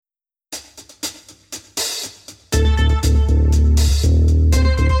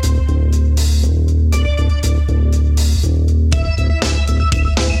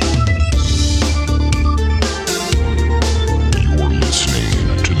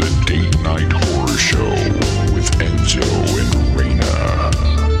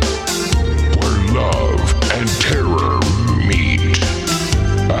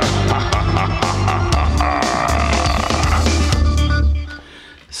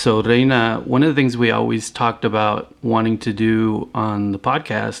So, Reina, one of the things we always talked about wanting to do on the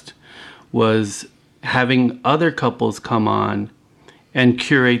podcast was having other couples come on and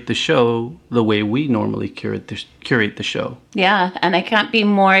curate the show the way we normally curate the show. Yeah, and I can't be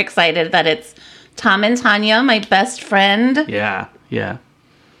more excited that it's Tom and Tanya, my best friend. Yeah.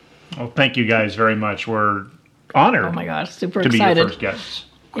 Well, thank you guys very much. We're honored. Oh my gosh, super to excited. be your first guests.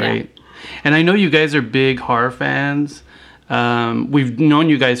 Great. Yeah. And I know you guys are big horror fans. We've known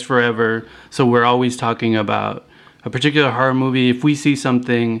you guys forever, so we're always talking about a particular horror movie. If we see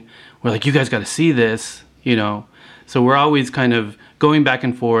something, we're like, you guys got to see this, So we're always kind of going back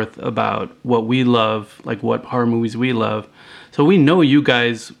and forth about what we love, like what horror movies we love. So we know you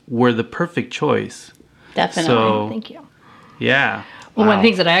guys were the perfect choice. Definitely. So, thank you. Yeah. Well, one of the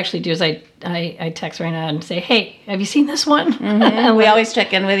things that I actually do is I text Reina and say, hey, have you seen this one? Mm-hmm. We always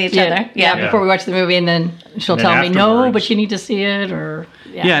check in with each other. Yeah, before we watch the movie, and then she'll tell me, no, but you need to see it, or...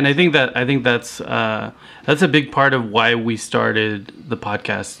 Yeah, and I think that's a big part of why we started the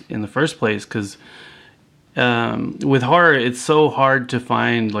podcast in the first place, because with horror, it's so hard to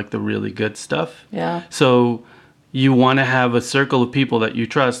find like the really good stuff. Yeah. So you want to have a circle of people that you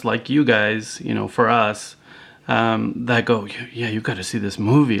trust, like you guys, for us, that go, yeah, you got to see this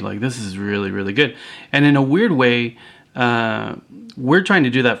movie. Like, this is really, really good. And in a weird way, we're trying to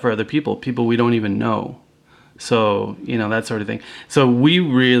do that for other people we don't even know. So, that sort of thing. So we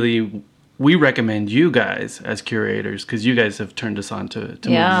recommend you guys as curators, because you guys have turned us on to movies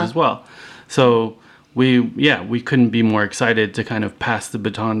as well. So we couldn't be more excited to kind of pass the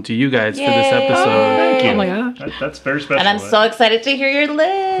baton to you guys for this episode. Thank you. Oh my God. That's very special. And I'm so excited to hear your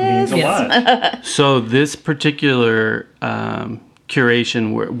list. It means a lot. So this particular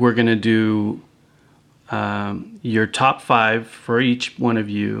curation, we're going to do your top 5 for each one of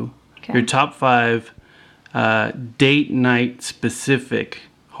you. Okay. Your top 5 date night specific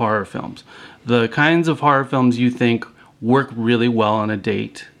horror films. The kinds of horror films you think work really well on a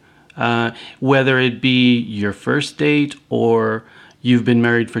date. Whether it be your first date or you've been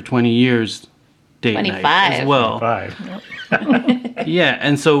married for 20 years, date 25. night as well. 25. Yeah,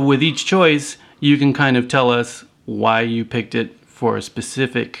 and so with each choice, you can kind of tell us why you picked it for a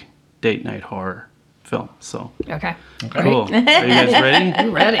specific date night horror film. So Okay. Cool. Are you guys ready?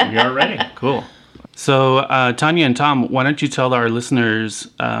 We're ready. We are ready. Cool. So Tanya and Tom, why don't you tell our listeners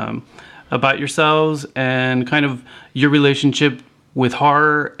about yourselves and kind of your relationship with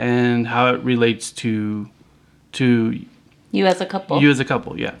horror and how it relates to you as a couple. You as a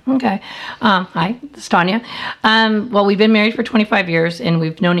couple, yeah. Okay. Hi, this is Tanya. Well, we've been married for 25 years, and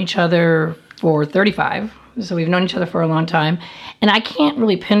we've known each other for 35. So we've known each other for a long time. And I can't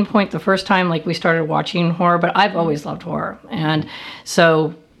really pinpoint the first time like we started watching horror, but I've always loved horror. And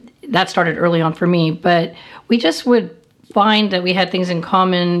so that started early on for me. But we just would find that we had things in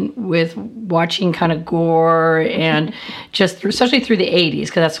common with watching kind of gore and just especially through the 80s,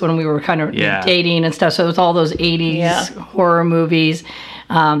 because that's when we were kind of dating and stuff. So it was all those 80s horror movies.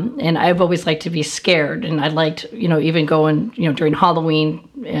 And I've always liked to be scared. And I liked, even going, during Halloween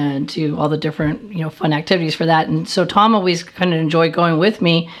and to all the different, fun activities for that. And so Tom always kind of enjoyed going with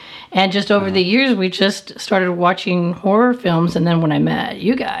me. And just over the years, we just started watching horror films. And then when I met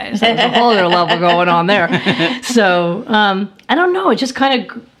you guys, there was a whole other level going on there. So I don't know. It just kind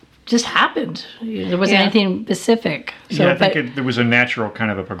of just happened. There wasn't anything specific. So, I think there was a natural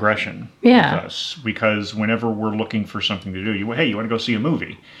kind of a progression with us, because whenever we're looking for something to do, you want to go see a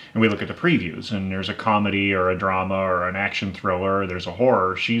movie, and we look at the previews, and there's a comedy or a drama or an action thriller, or there's a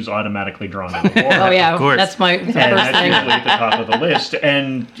horror, she's automatically drawn to the horror. Oh yeah, of course. that's my first and that's thing. usually at the top of the list.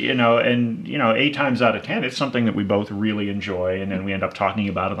 And 8 times out of 10, it's something that we both really enjoy, and then we end up talking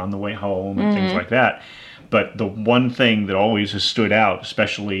about it on the way home and things like that. But the one thing that always has stood out,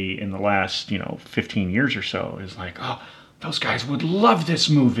 especially in the last, 15 years or so, is like, oh, those guys would love this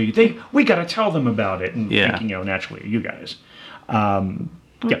movie. We got to tell them about it. And thinking, naturally, you guys.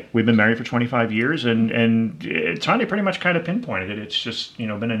 We've been married for 25 years, and Tanya pretty much kind of pinpointed it. It's just,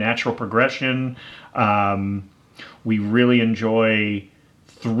 been a natural progression. We really enjoy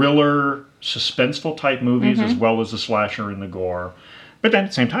thriller, suspenseful type movies, as well as the slasher and the gore. But then at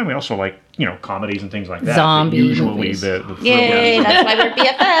the same time, we also like, comedies and things like that. Zombie usually movies. the Yay, that's why we're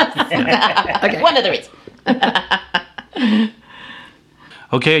BFFs. Okay. One of the reasons.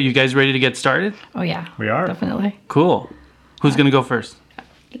 Okay, are you guys ready to get started? Oh yeah, We are. definitely. Cool. Who's going to go first?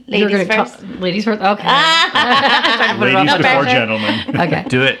 You're Ladies gonna first. ladies first. Okay. Ladies before gentlemen. Okay.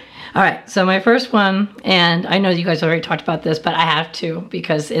 Do it. All right, so my first one, and I know you guys already talked about this, but I have to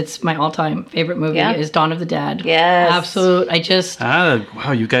because it's my all-time favorite movie, Yeah. is Dawn of the Dead. Yes. Absolute. I just,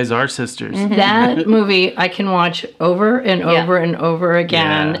 Wow, you guys are sisters. that movie I can watch over and Yeah. over and over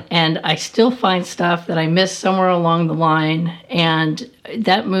again, Yeah. and I still find stuff that I missed somewhere along the line, and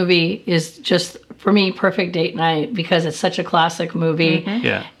that movie is just, for me, perfect date night because it's such a classic movie.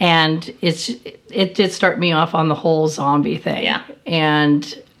 Yeah. And it did start me off on the whole zombie thing. Yeah.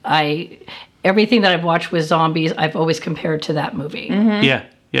 And everything that I've watched with zombies, I've always compared to that movie. Yeah.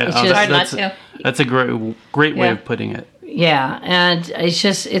 Yeah. It's just- Hard not that's, to. that's a great way Yeah. of putting it. Yeah, and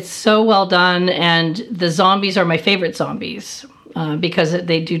it's so well done, and the zombies are my favorite zombies because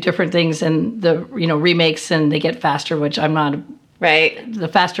they do different things, and the remakes, and they get faster, which I'm not. Right. The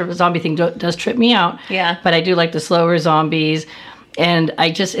faster zombie thing does trip me out. Yeah. But I do like the slower zombies. And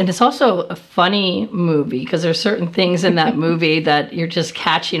it's also a funny movie because there's certain things in that movie that you're just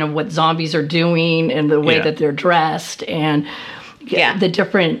catching of what zombies are doing and the way Yeah. that they're dressed and Yeah. the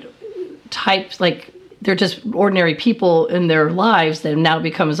different types, like they're just ordinary people in their lives that now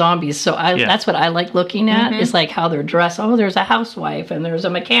become zombies. So Yeah. that's what I like looking at is like how they're dressed. Oh, there's a housewife and there's a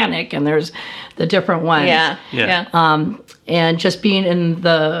mechanic and there's the different ones. Yeah. Yeah. Yeah. And just being in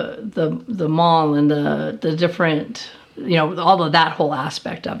the mall and the different, all of that whole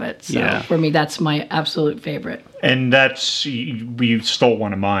aspect of it. So Yeah. for me, that's my absolute favorite. And you stole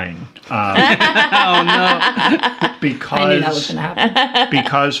one of mine. Oh no. Because I knew that was going to happen.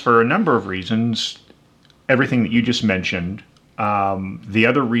 because for a number of reasons, everything that you just mentioned. The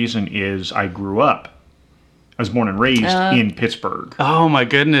other reason is I grew up. I was born and raised in Pittsburgh, Oh my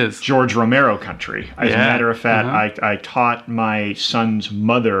goodness. George Romero country. As a Yeah. matter of fact, I taught my son's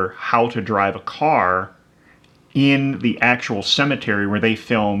mother how to drive a car in the actual cemetery where they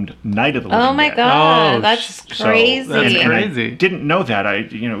filmed Night of the Living Oh my Dead. God, Oh, that's So- crazy. That's and crazy. I didn't know that.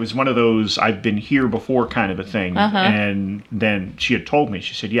 It was one of those I've been here before kind of a thing. And then she had told me,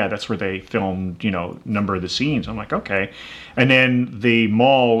 she said, yeah, that's where they filmed, a number of the scenes. I'm like, okay. And then the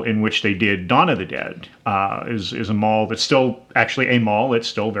mall in which they did Dawn of the Dead is a mall that's still actually a mall. It's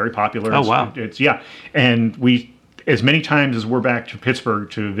still very popular. Oh, wow. It's yeah. And as many times as we're back to Pittsburgh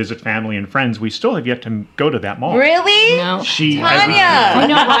to visit family and friends, we still have yet to go to that mall. Really? No. She Tanya! I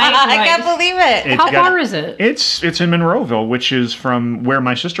know, right? I Right. can't believe it. It's How got- far is it? It's in Monroeville, which is from where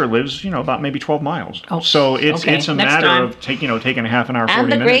my sister lives. About maybe 12 miles. Oh, so it's okay. it's a Next matter time. of taking a half an hour, 40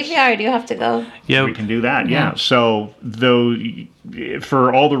 And the minutes. graveyard, you have to go. Yeah. We can do that. Yeah. Yeah. So though,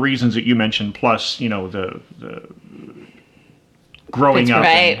 for all the reasons that you mentioned, plus the growing up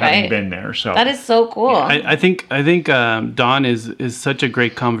Right, and having right. been there. So That is so cool. I think Dawn is such a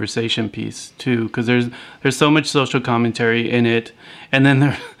great conversation piece too, because there's so much social commentary in it, and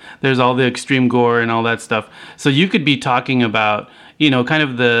then there's all the extreme gore and all that stuff. So you could be talking about kind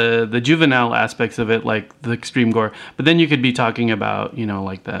of the juvenile aspects of it, like the extreme gore, but then you could be talking about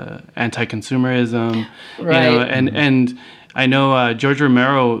like the anti-consumerism, Right. and I know George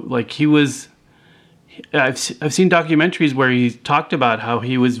Romero, like he was. I've seen documentaries where he talked about how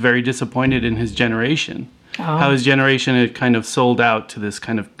he was very disappointed in his generation, how his generation had kind of sold out to this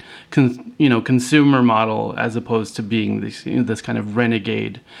kind of consumer model as opposed to being this kind of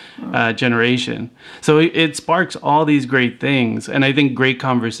renegade generation. So it sparks all these great things, and I think great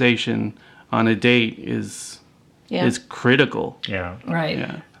conversation on a date is critical. yeah. Right.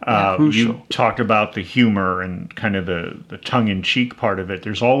 Yeah. You Crucial. talked about the humor and kind of the tongue-in-cheek part of it.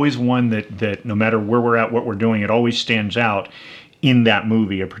 There's always one that no matter where we're at, what we're doing, it always stands out in that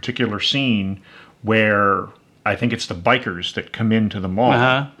movie, a particular scene where I think it's the bikers that come into the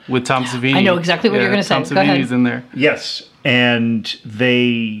mall. With Tom Savini. I know exactly what you're gonna say. Tom Go ahead. Savini's in there. Yes, and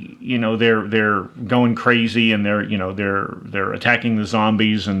they, they're going crazy, and they're attacking the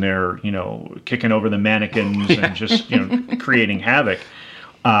zombies, and they're kicking over the mannequins and just creating havoc.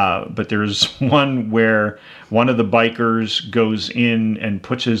 But there's one where one of the bikers goes in and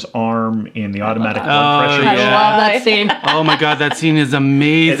puts his arm in the automatic blood pressure. I Yeah. love that scene. Oh my God, that scene is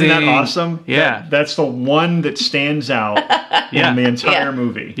amazing. Isn't that awesome? Yeah. That's the one that stands out Yeah. in the entire Yeah.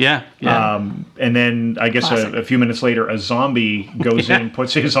 movie. Yeah. Yeah. And then I guess Classic. a few minutes later, a zombie goes in,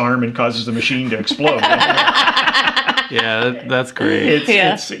 puts his arm, and causes the machine to explode. That's great.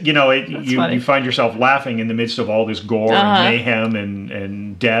 Yeah. It's you funny. find yourself laughing in the midst of all this gore and mayhem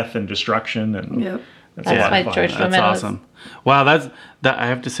and death and destruction, and Yep. that's That's a lot why of fun. George That's Romero was- awesome. Wow, that I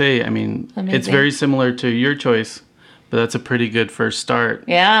have to say, I mean, it's Amazing. very similar to your choice, but that's a pretty good first start.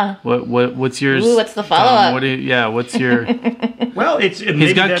 Yeah. What's yours? Ooh, what's the Tom? follow-up? What's your? Well,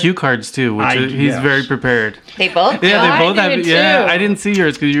 He's got cue cards too, which he's yes. very prepared. They both? Yeah, I they both do have. too. Yeah, I didn't see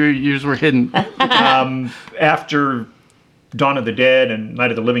yours because yours were hidden. after Dawn of the Dead and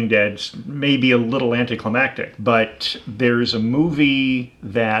Night of the Living Dead may be a little anticlimactic, but there's a movie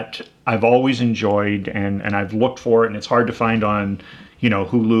that I've always enjoyed and I've looked for it, and it's hard to find on,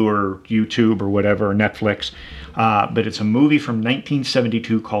 Hulu or YouTube or whatever, or Netflix. But it's a movie from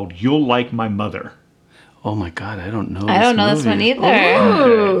 1972 called You'll Like My Mother. Oh my God, I don't know. I don't know this one either.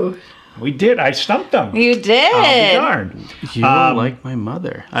 Ooh. We did. I stumped them. You did. I'll be darned. You like my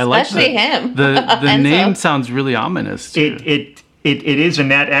mother. I like Especially him. The name Enzo. sounds really ominous. Too. It is,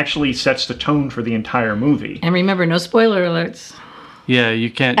 and that actually sets the tone for the entire movie. And remember, no spoiler alerts. Yeah, you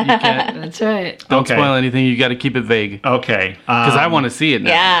can't. That's right. Don't Okay. spoil anything. You got to keep it vague. Okay. Because I want to see it now.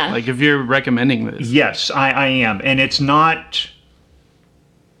 Yeah. Like if you're recommending this. Yes, I am, and it's not.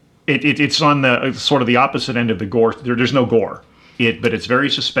 It's on the sort of the opposite end of the gore. There's no gore. But it's very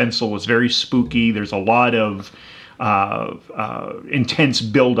suspenseful. It's very spooky. There's a lot of intense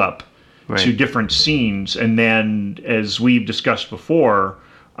buildup to Right. different scenes, and then, as we've discussed before,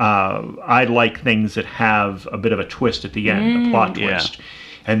 I like things that have a bit of a twist at the end, a plot yeah. twist.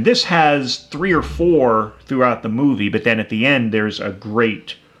 And this has 3 or 4 throughout the movie, but then at the end, there's a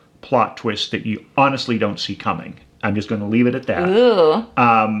great plot twist that you honestly don't see coming. I'm just going to leave it at that. Ooh.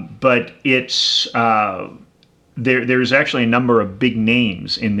 But it's there's actually a number of big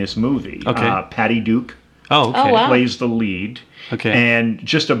names in this movie. Okay. Patty Duke Oh, okay. Oh, wow. plays the lead. Okay. And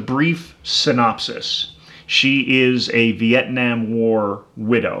just a brief synopsis. She is a Vietnam War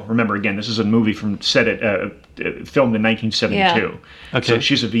widow. Remember, again, this is a movie filmed in 1972. Yeah. Okay. So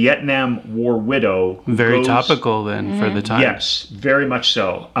she's a Vietnam War widow. who Very goes- topical then for the time. Yes, very much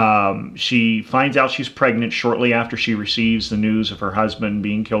so. She finds out she's pregnant shortly after she receives the news of her husband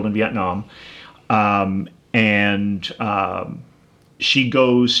being killed in Vietnam. She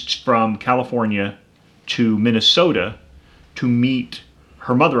goes from California to Minnesota to meet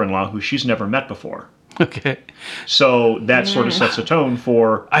her mother-in-law, who she's never met before. Okay. So that sort of sets a tone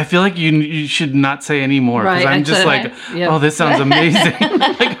for... I feel like you should not say any more because Right, I'm just like, yeah. oh, this sounds amazing.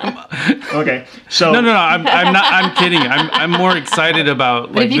 Okay, so... No. I'm not. I'm kidding. I'm more excited about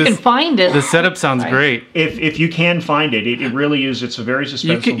But like if you this. can find it, The setup sounds great. If you can find it, it really is. It's a very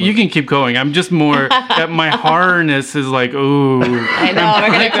suspenseful You can keep going. I'm just more. My horrorness is like, ooh. I know.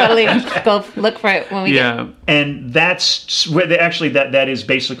 We're going to totally go look for it when we get... Yeah. And that's actually that is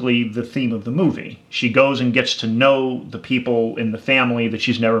basically the theme of the movie. She goes and gets to know the people in the family that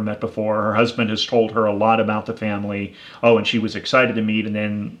she's never met before. Her husband has told her a lot about the family. Oh, and she was excited to meet, and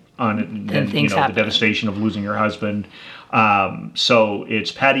then things the happen. devastation of losing her husband. So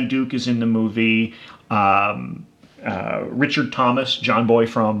it's Patty Duke is in the movie. Richard Thomas, John Boy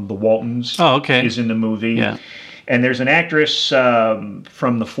from The Waltons, Oh, okay. is in the movie. Yeah. And there's an actress from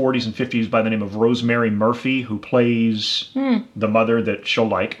the 40s and 50s by the name of Rosemary Murphy who plays the mother that she'll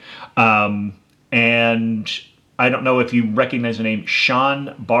like. And I don't know if you recognize the name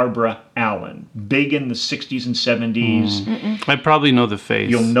Sean Barbara Allen. Big in the 60s and 70s. I probably know the face.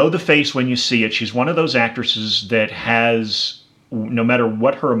 You'll know the face when you see it. She's one of those actresses that has, no matter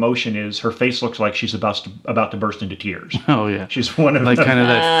what her emotion is, her face looks like she's about to burst into tears. Oh yeah. She's one of Like the... kind of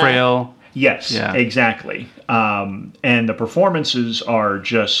that frail. Yes, Yeah. exactly. And the performances are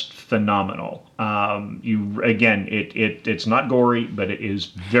just phenomenal. It's not gory, but it is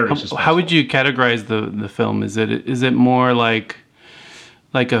very suspenseful. How would you categorize the film? Is it more like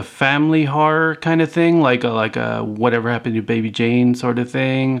a family horror kind of thing, like a Whatever Happened to Baby Jane sort of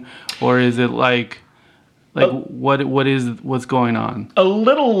thing, or is it like what's going on? A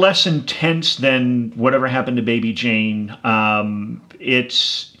little less intense than Whatever Happened to Baby Jane.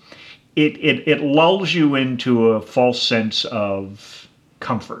 It lulls you into a false sense of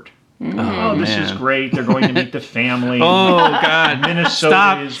comfort. Oh, this is man. great. They're going to meet the family. Oh God!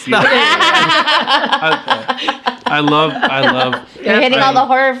 Minnesota is beautiful. I love. You're hitting all the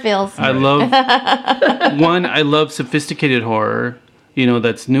horror feels. I love one. I love sophisticated horror.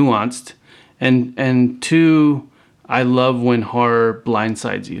 That's nuanced, and two, I love when horror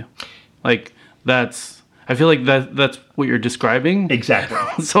blindsides you. Like that's. I feel like that's what you're describing. Exactly.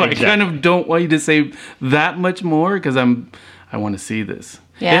 So I kind of don't want you to say that much more because I want to see this.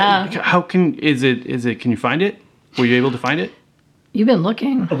 Yeah. How can you find it? Were you able to find it? you've been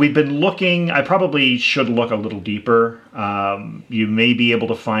looking. We've been looking. I probably should look a little deeper. You may be able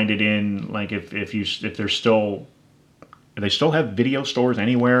to find it in, like, if there's still... Do they still have video stores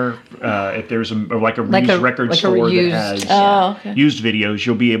anywhere? If there's a used record store used, that has okay. used videos,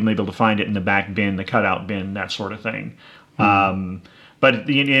 you'll be able to find it in the back bin, the cutout bin, that sort of thing. But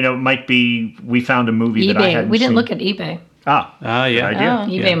it might be we found a movie that I eBay. hadn't We didn't seen. look at eBay. Yeah. Good idea. Oh.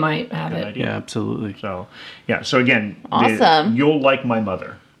 eBay might have Good it. idea. Yeah, absolutely. So again, Awesome. You'll Like My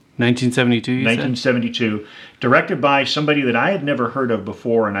Mother. 1972, you said? 1972, directed by somebody that I had never heard of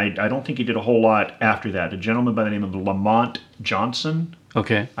before, and I don't think he did a whole lot after that. A gentleman by the name of Lamont Johnson.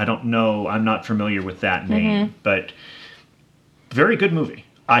 Okay. I don't know. I'm not familiar with that name, but very good movie,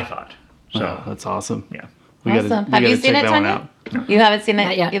 I thought. So Oh, that's awesome. yeah. We Awesome. gotta Have you check seen it, that one Tanya? out. You haven't seen it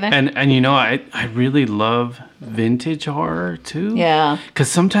Not yet. either? And you know, I really love vintage horror too. Yeah. Because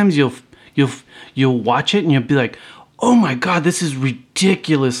sometimes you'll watch it and you'll be like, oh my god, this is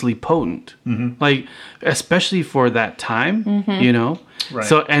ridiculously potent. Like, especially for that time, you know. Right.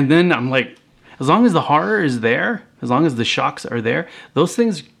 So and then I'm like, as long as the horror is there, as long as the shocks are there, those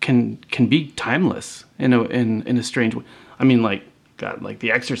things can be timeless in a strange way. I mean, like, God, like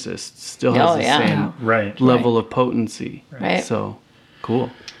The Exorcist still has Oh, the yeah. same Right. level of potency. Right. So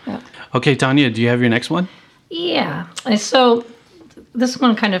cool. Yeah. Okay, Tanya, do you have your next one? Yeah. And so this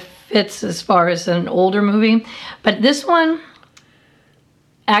one kind of fits as far as an older movie, but this one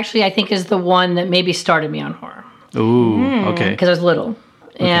actually I think is the one that maybe started me on horror Ooh, okay. because I was little.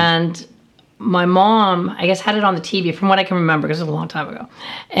 And my mom, I guess, had it on the TV from what I can remember because it was a long time ago.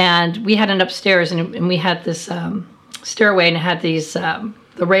 And we had it upstairs and we had this stairway and it had these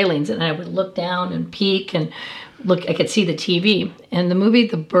the railings and I would look down and peek and look. I could see the TV and the movie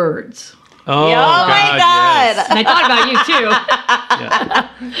The Birds. Oh, my God. yes. And I thought about you too.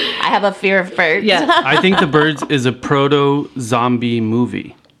 I have a fear of birds. Yeah. I think The Birds is a proto-zombie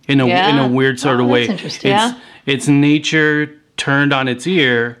movie in a Yeah. weird sort of Oh, way. that's interesting. It's nature turned on its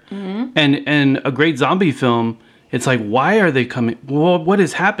ear, and a great zombie film. It's like, why are they coming? Well, what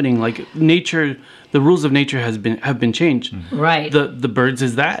is happening? Like nature, the rules of nature have been changed. Right. The Birds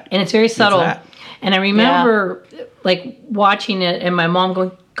is that. And it's very subtle. that. And I remember like watching it and my mom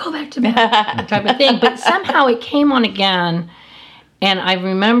going, go back to bed type of thing. But somehow it came on again. And I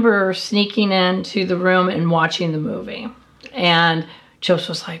remember sneaking into the room and watching the movie. And Joseph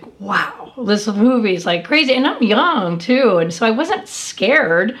was like, wow, this movie is like crazy. And I'm young too. And so I wasn't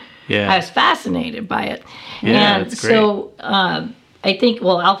scared. Yeah. I was fascinated by it. Yeah, and it's great. so I think,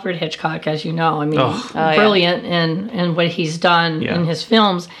 well, Alfred Hitchcock, as you know, I mean, Oh. yeah. brilliant in what he's done Yeah. in his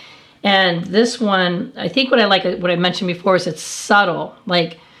films. And this one, I think what I like, what I mentioned before, is it's subtle,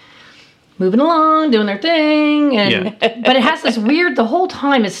 like moving along, doing their thing, and but it has this weird. The whole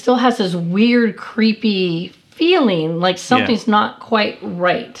time, it still has this weird, creepy feeling, like something's not quite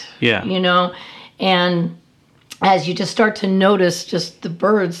right. Yeah. you know, and as you just start to notice just the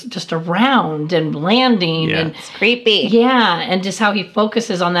birds just around and landing Yeah. and It's creepy. yeah, and just how he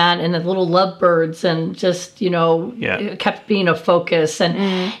focuses on that and the little lovebirds and just, you know, Yeah. it kept being a focus.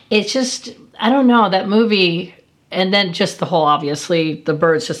 And it's just, I don't know, that movie. And then just the whole, obviously, the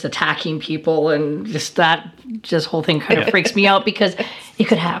birds just attacking people and just that just whole thing kind of freaks me out because it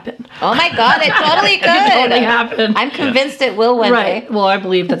could happen. Oh my God, it totally could. It could totally happen. I'm convinced it will one Right. day. Well, I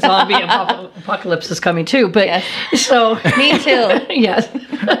believe that zombie apocalypse is coming too. But Yes. so Me too. yes,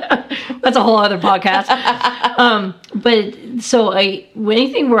 that's a whole other podcast. But so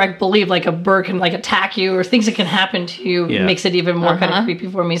anything where I believe like a bird can like attack you or things that can happen to you Yeah. makes it even more kind of creepy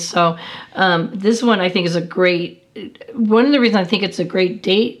for me. So this one I think is a great. One of the reasons I think it's a great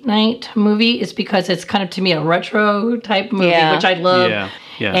date night movie is because it's kind of to me a retro type movie, Yeah. which I love. Yeah.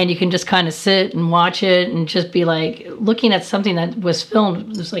 Yeah. And you can just kind of sit and watch it and just be like looking at something that was filmed. It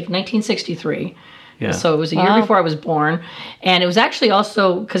was like 1963. Yeah. So it was a year before I was born. And it was actually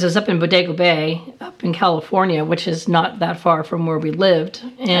also, because it was up in Bodega Bay, up in California, which is not that far from where we lived,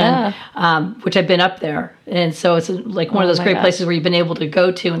 and which I've been up there. And so it's like one of those my great gosh. places where you've been able to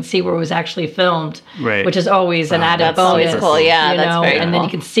go to and see where it was actually filmed, Right. which is always an added That's always bonus, cool. Yeah, you that's know, very and then cool. you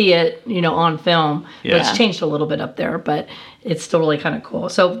can see it, you know, on film. Yeah. It's changed a little bit up there, but it's still really kind of cool.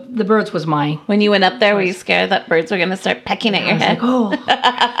 So The Birds was my... When you went up there, were you scared that birds were going to start pecking at your I was head? like,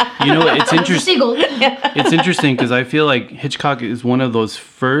 oh, You know, it's it's a interesting. seagull. It's interesting because I feel like Hitchcock is one of those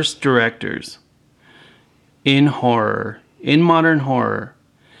first directors in horror, in modern horror,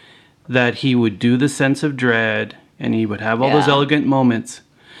 that he would do the sense of dread and he would have all those Yeah. elegant moments,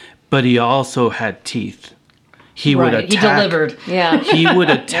 but he also had teeth. He would Right, attack. he delivered. Yeah. He would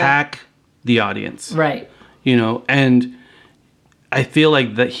attack the audience. Right. You know, and I feel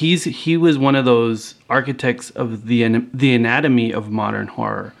like that he was one of those architects of the anatomy of modern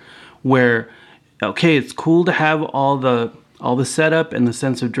horror, where okay, it's cool to have all the setup and the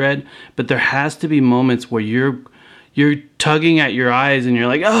sense of dread, but there has to be moments where you're tugging at your eyes and you're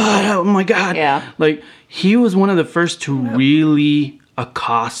like, oh my God. Yeah. Like he was one of the first to really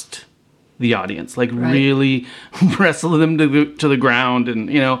accost the audience, like really wrestle them to the ground, and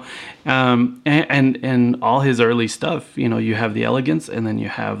you know, and all his early stuff. You know, you have the elegance, and then you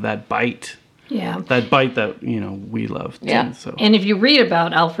have that bite. Yeah. that bite that we love. Too, Yeah. So And if you read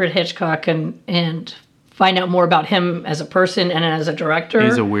about Alfred Hitchcock and find out more about him as a person and as a director,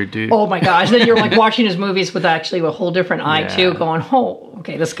 he's a weird dude. oh my gosh, then you're like watching his movies with actually a whole different eye Yeah. too, going, oh,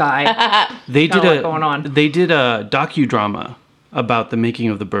 okay, this guy. They did Kinda a lot going on. They did a docudrama about the making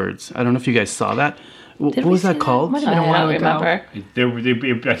of the Birds. I don't know if you guys saw that. What we was see that that? called? Might have I been a while don't ago.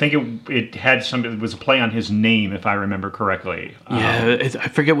 remember. I think it had some. It was a play on his name, if I remember correctly. Yeah, I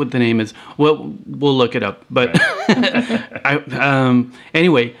forget what the name is. Well, we'll look it up. But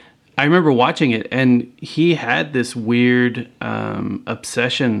anyway, I remember watching it, and he had this weird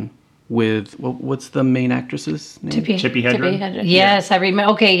obsession with what's the main actress's name? Tippy. Chippy Hedren. Yes, I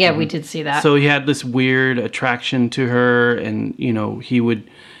remember. Okay, yeah, we did see that. So he had this weird attraction to her, and he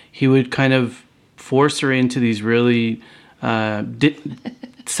would kind of force her into these really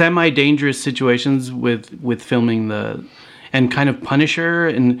semi-dangerous situations with filming and kind of punish her,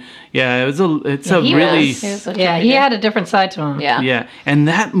 and yeah, it's a he really was a yeah, he character. had a different side to him. Yeah. yeah, and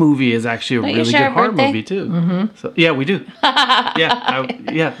that movie is actually a Don't you really share good a horror birthday? movie too. So yeah, we do.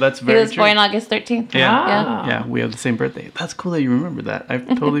 Yeah, that's He very was true. born August 13th. Yeah. Yeah, we have the same birthday. That's cool that you remember that. I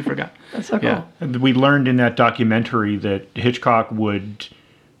totally forgot. That's so cool. Yeah. And we learned in that documentary that Hitchcock would,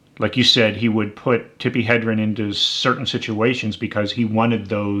 like you said, he would put Tippi Hedren into certain situations because he wanted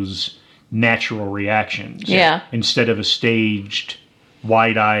those natural reactions. Yeah. Instead of a staged,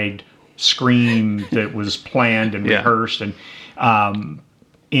 wide-eyed scream that was planned and Yeah. rehearsed. And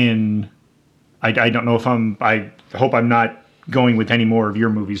I don't know if I hope I'm not going with any more of your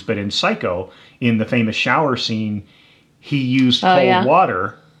movies, but in Psycho, in the famous shower scene, he used cold yeah.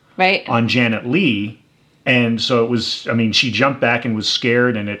 water Right? on Janet Leigh. And so it was, she jumped back and was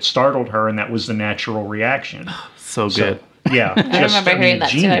scared, and it startled her, and that was the natural reaction. So So, good. yeah. I remember hearing that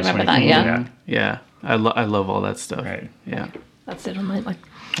too. I genius remember when it that, came to yeah. Yeah. I love all that stuff. Right. Yeah. That's it on my like.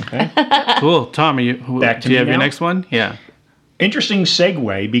 Okay. Cool. Tom, Back to do you me have your now? next one? Yeah. Interesting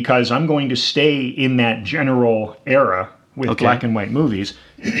segue, because I'm going to stay in that general era with Okay. black and white movies.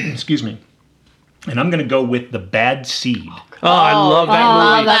 Excuse me. And I'm going to go with The Bad Seed. Oh, I love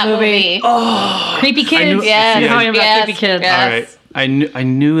that movie. that movie. Creepy kids. Yes, You know about yes, creepy kids. yes. All right. I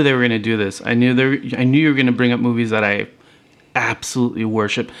knew they were going to do this. I knew you were going to bring up movies that I absolutely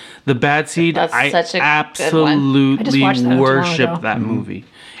worship. The Bad Seed, That's I such a good one. absolutely I just watched that not too long worship ago. that movie.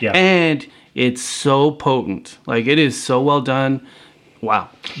 Yeah. And it's so potent. Like, it is so well done. Wow.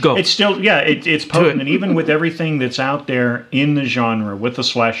 Go. It's still, it's potent. And even with everything that's out there in the genre, with the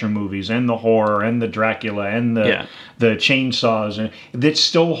slasher movies and the horror and the Dracula and the chainsaws, and it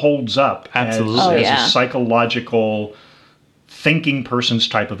still holds up Absolutely. as, Oh, as yeah. a psychological thinking person's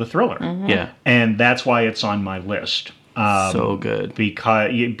type of a thriller. yeah. And that's why it's on my list. So good.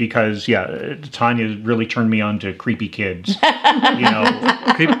 Because Tanya really turned me on to creepy kids.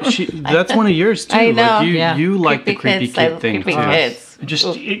 That's one of yours too. I know. Like Yeah. you like the Creepy creepy kids, I kid love thing creepy too.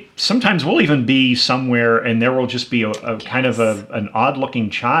 kids. Sometimes we'll even be somewhere and there will just be a kind of an odd looking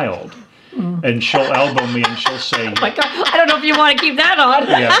child, and she'll elbow me and she'll say, Oh my God, I don't know if you want to keep that on.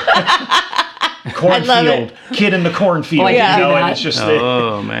 yeah. Cornfield, kid in the cornfield, Oh, yeah. and that. it's just,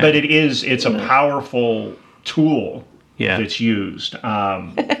 Oh, man. but it's a powerful tool Yeah. that's used.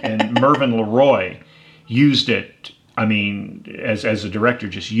 And Mervyn LeRoy used it. As a director,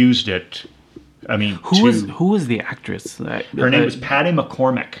 just used it. Who was the actress? Her name was Patty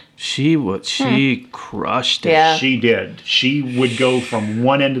McCormick. She crushed it. Yeah. She did. She would go from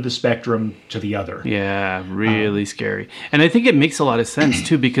one end of the spectrum to the other. Yeah, really scary. And I think it makes a lot of sense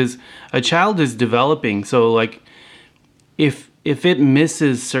too, because a child is developing. So like, if it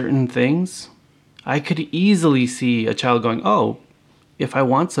misses certain things, I could easily see a child going, "Oh, if I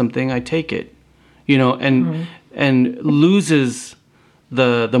want something, I take it," and loses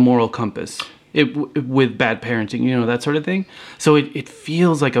the moral compass. With bad parenting, that sort of thing. So it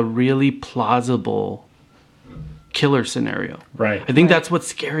feels like a really plausible killer scenario. Right. I think that's what's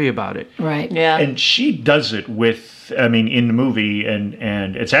scary about it. Right. Yeah. And she does it in the movie, and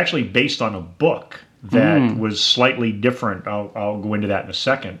it's actually based on a book that was slightly different. I'll go into that in a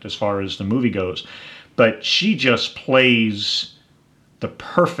second as far as the movie goes. But she just plays the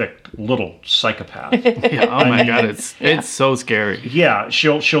perfect little psychopath. Yeah, oh my God, it's so scary. Yeah,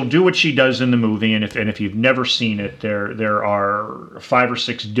 she'll do what she does in the movie, and if you've never seen it, there are 5 or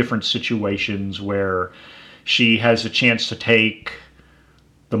 6 different situations where she has a chance to take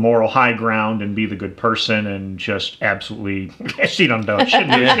the moral high ground and be the good person, and just absolutely she shouldn't do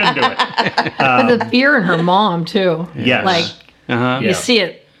it. But the fear in her mom too. Yes. Like Uh-huh. you see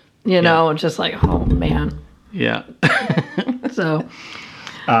it, just like, oh man. Yeah. So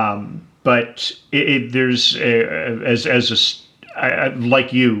But there's as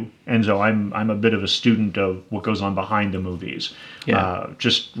like you, Enzo, I'm a bit of a student of what goes on behind the movies. Yeah.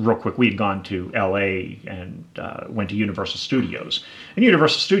 Just real quick, we had gone to L.A. and went to Universal Studios. And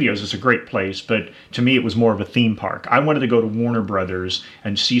Universal Studios is a great place, but to me it was more of a theme park. I wanted to go to Warner Brothers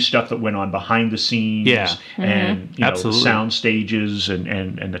and see stuff that went on behind the scenes and the Absolutely. sound stages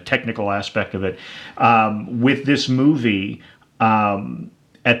and the technical aspect of it. With this movie,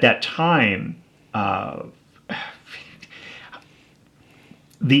 at that time,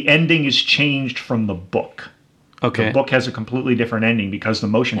 the ending is changed from the book. Okay. The book has a completely different ending because the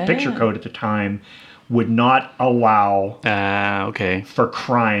motion picture code at the time would not allow Okay. for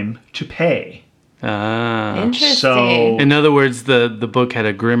crime to pay. Interesting. So In other words, the book had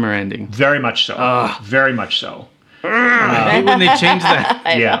a grimmer ending. very much so. Very much so. I hate when they change that.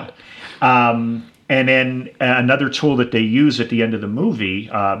 Yeah. And then another tool that they use at the end of the movie,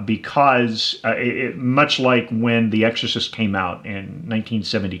 because much like when The Exorcist came out in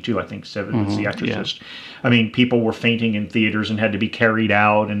 1972, I think was The Exorcist. I mean, people were fainting in theaters and had to be carried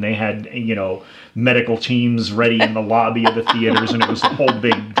out, and they had, medical teams ready in the lobby of the theaters, and it was a whole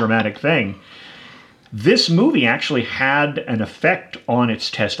big dramatic thing. This movie actually had an effect on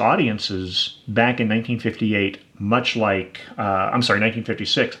its test audiences back in 1958,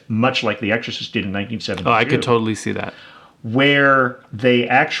 1956, much like The Exorcist did in 1972. Oh, I could totally see that. Where they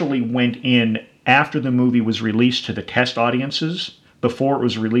actually went in after the movie was released to the test audiences, before it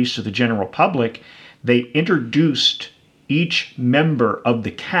was released to the general public, they introduced each member of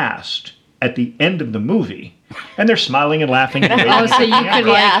the cast at the end of the movie. And they're smiling and laughing. And Oh, so you could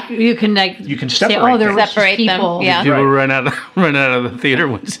Yeah. you can separate say, oh, they're them. rich Separate them, people, yeah. People Right. run out of the theater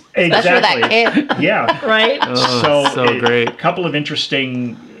once. Exactly. Especially for that kid. Yeah. right? So great. A couple of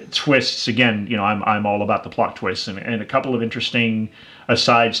interesting twists. Again, I'm all about the plot twists, and a couple of interesting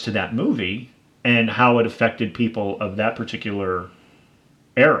asides to that movie and how it affected people of that particular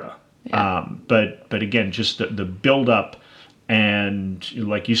era. But again, just the build up, and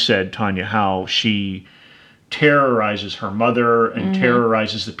like you said, Tanya, how she terrorizes her mother and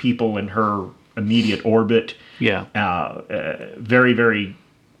terrorizes the people in her immediate orbit. Yeah. Very, very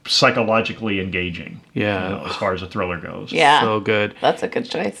psychologically engaging. Yeah. As far as a thriller goes. Yeah. So good. That's a good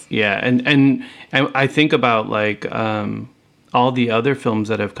choice. Yeah, and I think about like all the other films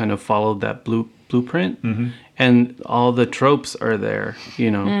that have kind of followed that blueprint, and all the tropes are there.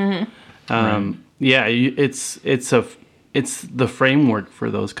 Yeah, it's the framework for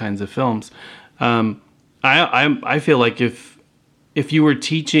those kinds of films. I feel like if you were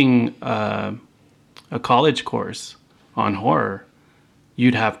teaching a college course on horror,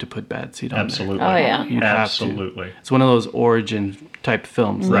 you'd have to put Bad Seed on Absolutely. Oh, yeah. You'd have to. Absolutely. It's one of those origin type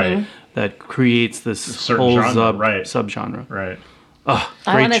films Right. that creates this certain whole genre, right. subgenre. Right. Oh,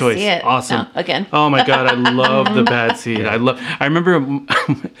 I great wanna choice. see it Awesome. now, again. Oh my god, I love the Bad Seed. I remember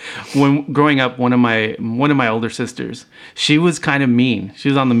when growing up, one of my older sisters, she was kind of mean. She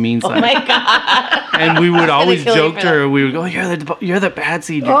was on the mean side. Oh my God. And we would always kill you joke for to her. We would go, "You're the Bad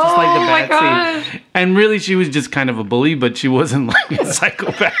Seed. You're just like the my Bad Seed." And really, she was just kind of a bully, but she wasn't like a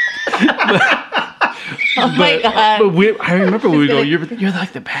psychopath. Oh my God. But I remember we would go, "You're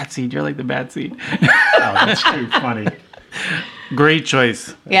like the Bad Seed. You're like the Bad Seed." Oh, that's too funny. Great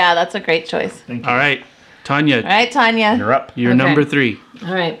choice. Yeah, that's a great choice. Thank you. All right, Tanya, All right, Tanya. You're up. you're Okay. number 3.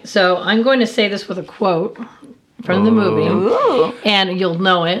 All right, so I'm going to say this with a quote from the movie, Ooh. and you'll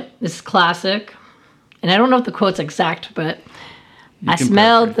know it. This is classic, and I don't know if the quote's exact, but I can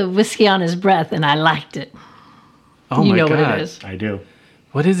smelled the whiskey on his breath, and I liked it. Oh You my know god. what it is. I do.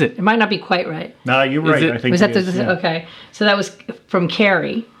 What is it? It might not be quite right. No, you're right. it- I think Was it that is, yeah. okay? So that was from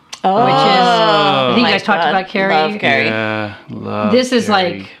Carrie, Oh. which is I think you my guys talked God. about Carrie. Love Carrie. Yeah, love This is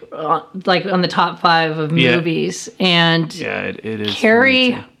Carrie. like on the top 5 of Yeah. movies, and Yeah, it is. for me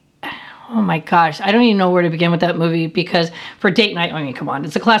Carrie. too. Oh my gosh, I don't even know where to begin with that movie, because for date night, I mean, come on,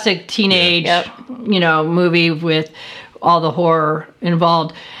 it's a classic teenage, Yep. movie with all the horror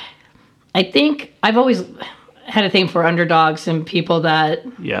involved. I think I've always had a thing for underdogs and people that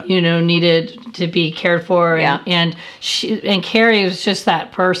Yeah. needed to be cared for, Yeah. and Carrie was just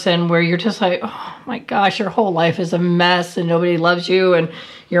that person where you're just like, oh my gosh, your whole life is a mess and nobody loves you, and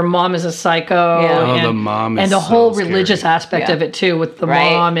your mom is a psycho. Yeah. Oh, and, the mom is and the so whole scary. religious aspect Yeah. of it too, with the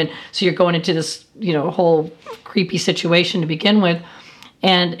Right. mom, and so you're going into this whole creepy situation to begin with.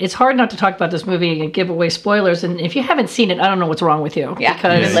 And it's hard not to talk about this movie and give away spoilers. And if you haven't seen it, I don't know what's wrong with you. Yeah.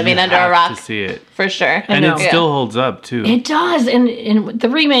 because You're living you under a have rock. to see it, For sure. and know. it still holds up too. it does. And the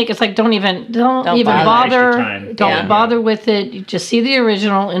remake, it's like don't even bother. bother. Waste your time. Don't Yeah. bother with it. You just see the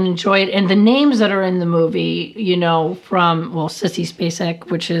original and enjoy it. And the names that are in the movie, from Sissy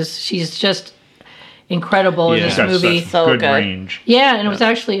Spacek, she's just incredible in Yeah. this She's got movie. such So good good. range. Yeah, and it was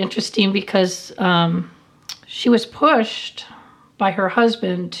actually interesting because she was pushed by her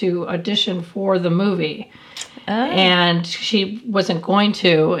husband to audition for the movie. And she wasn't going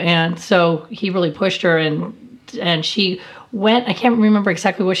to, and so he really pushed her, and she went. I can't remember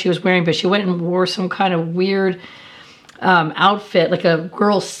exactly what she was wearing, but she went and wore some kind of weird outfit, like a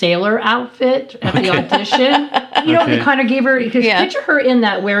girl sailor outfit at the audition. You know, Okay. they kind of gave her. You could Yeah. picture her in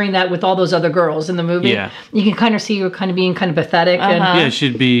that, wearing that with all those other girls in the movie. Yeah. You can kind of see her kind of being kind of pathetic and. Yeah, it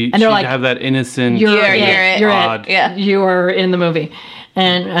should be. And they're She'd like, have that innocent. You're it. You're Odd. it. Yeah. You are in the movie,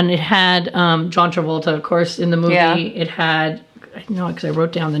 and it had John Travolta, of course, in the movie. Yeah. It had, I know because I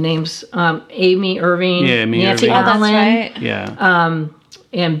wrote down the names: Amy Irving, Yeah, Amy Nancy Irving. Oh, that's Allen, right. Yeah.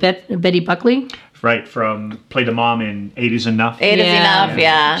 and Betty Buckley. Right, from played a mom in Eight Is Enough. Eight is Yeah. enough.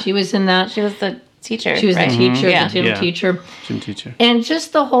 Yeah. She was in that. She was the teacher. She was right? the teacher, Yeah. the gym Yeah. teacher. Gym teacher. And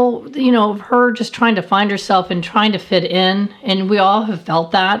just the whole, her just trying to find herself and trying to fit in. And we all have felt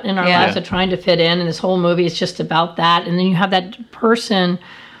that in our Yeah. lives of trying to fit in. And this whole movie is just about that. And then you have that person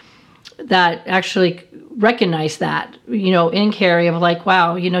that actually recognized that, in Carrie of like,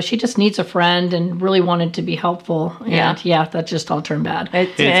 wow, she just needs a friend and really wanted to be helpful. Yeah. And yeah, that just all turned bad. It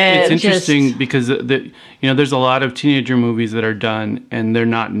It's did. interesting because there's a lot of teenager movies that are done and they're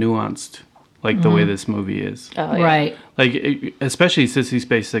not nuanced like the way this movie is. Oh, yeah. Right. Like especially Sissy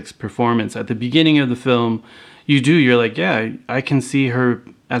Spacek's performance at the beginning of the film, you're like, yeah, I can see her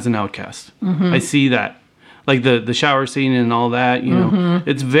as an outcast. I see that, like the shower scene and all that.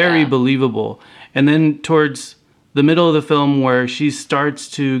 It's very believable. And then towards the middle of the film, where she starts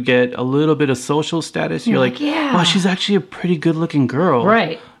to get a little bit of social status, you're like, yeah. wow, she's actually a pretty good-looking girl.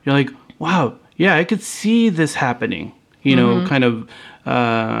 Right. You're like, wow, yeah, I could see this happening. Kind of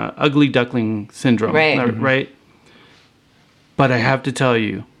ugly duckling syndrome. Right. Right. But I have to tell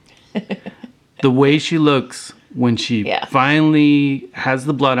you, the way she looks when she Yeah. finally has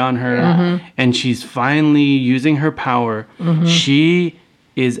the blood on her and she's finally using her power, she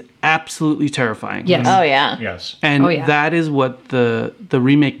is absolutely terrifying. Yes. Oh, yeah. Yes. And Oh, yeah. that is what the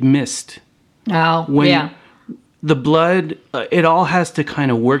remake missed. Oh, When yeah. the blood, it all has to kind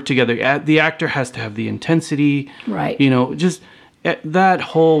of work together. The actor has to have the intensity. Right. Just that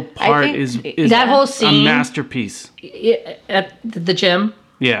whole part think is that whole a scene masterpiece. at the gym.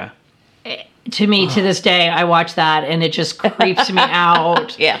 Yeah. To me, to this day, I watch that and it just creeps me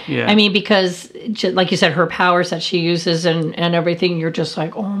out. Yeah. Yeah. I mean, because like you said, her powers that she uses and everything, you're just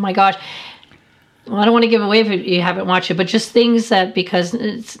like, oh my gosh. Well, I don't want to give away if you haven't watched it, but just things that, because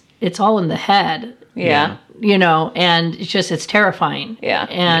it's all in the head, Yeah. and it's terrifying. Yeah.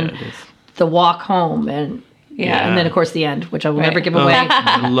 And Yeah, it is. the walk home and Yeah. and then of course the end, which I will never give Oh, away.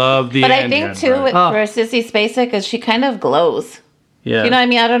 I love the But I end. think Yeah, too, right. for Sissy Spacek, is she kind of glows. Yeah. You know what I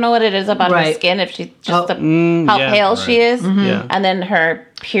mean? I don't know what it is about her Right. skin. If she just Oh. how yeah. pale she is, Yeah. and then her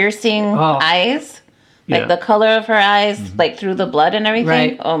piercing Oh. eyes, like Yeah. the color of her eyes, like through the blood and everything.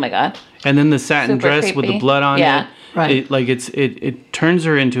 Right. Oh my god! And then the satin Super dress with the creepy. blood on Yeah. it. Right. It turns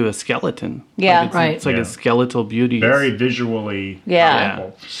her into a skeleton. Yeah. Like it's, Right. It's like Yeah. a skeletal beauty. Very visually Yeah.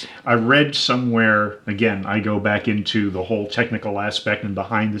 powerful. I read somewhere, again, I go back into the whole technical aspect and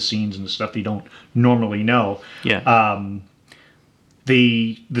behind the scenes and the stuff you don't normally know. Yeah.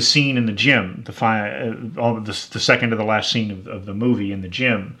 The scene in the gym, the second to the last scene of the movie in the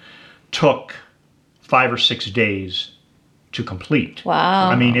gym, took 5 or 6 days to complete. Wow.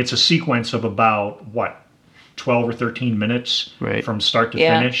 I mean, it's a sequence of about 12 or 13 minutes Right. from start to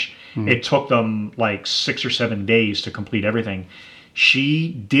Yeah. finish. It took them like 6 or 7 days to complete everything. She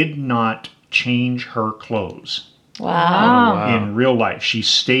did not change her clothes Wow. in real life. She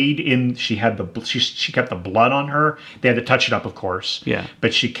stayed in. She had she kept the blood on her. They had to touch it up, of course. Yeah.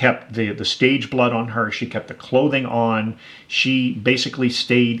 But she kept the stage blood on her. She kept the clothing on. She basically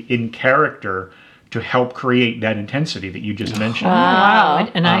stayed in character to help create that intensity that you just mentioned. Wow.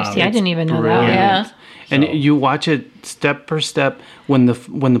 And I didn't even know that. brilliant. Yeah. And So- you watch it step per step when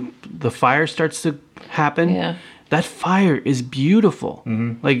the fire starts to happen. Yeah. That fire is beautiful.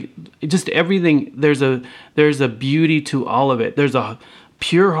 Like just everything. There's a beauty to all of it. There's a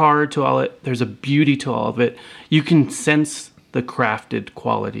pure horror to all it. There's a beauty to all of it. You can sense the crafted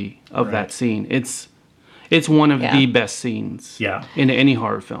quality of that scene. It's one of Yeah. the best scenes. Yeah. In any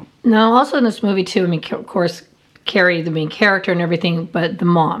horror film. No, also in this movie too. I mean, of course, Carrie, the main character and everything, but the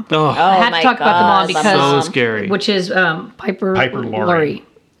mom. Oh, I have my to talk about the mom God, because so mom. scary. which is Piper Laurie. Laurie.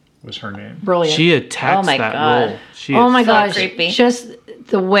 Was her name. Brilliant. She attacks Oh my that God. role. She Oh is my so gosh! creepy. Just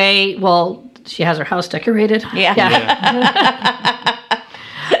the way. Well, she has her house decorated. Yeah.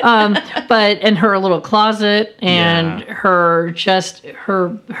 But in her little closet and Yeah.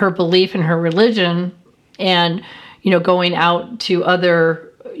 her belief in her religion and, going out to other,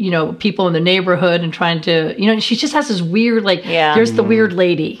 people in the neighborhood and trying to, she just has this weird, here's the weird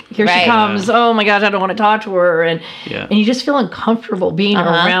lady. Here she comes. Oh my gosh, I don't want to talk to her. And you just feel uncomfortable being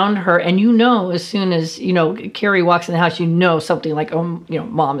around her. And as soon as, Carrie walks in the house, something like,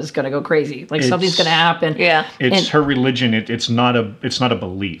 mom is going to go crazy. Like something's going to happen. Yeah. It's her religion. It's not a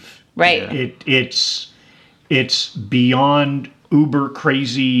belief. Right. It's beyond uber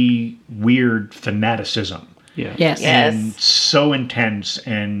crazy, weird fanaticism. Yeah. Yes. And so intense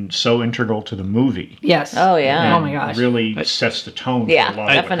and so integral to the movie. Yes. Oh, yeah. And Oh my gosh. really sets the tone. Yeah, for a lot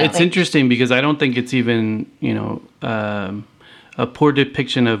of it. definitely. It's interesting because I don't think it's even, a poor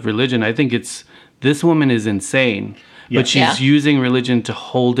depiction of religion. I think it's this woman is insane, but she's using religion to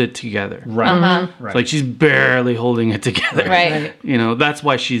hold it together. Right. Right. It's like she's barely holding it together. Right. That's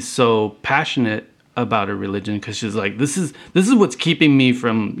why she's so passionate about her religion, because she's like, this is what's keeping me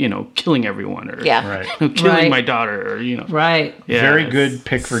from killing everyone, or Right. killing my daughter, or Right. Very it's good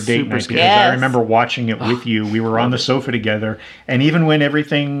pick for date super night, scary. because I Yes. remember watching it with you. We were on the sofa together, and even when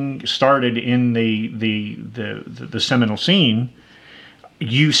everything started in the seminal scene,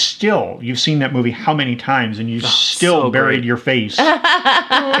 you've seen that movie how many times, and you still so buried great. your face in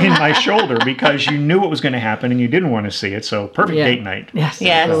my shoulder because you knew what was going to happen and you didn't want to see it. So perfect date night. Yes.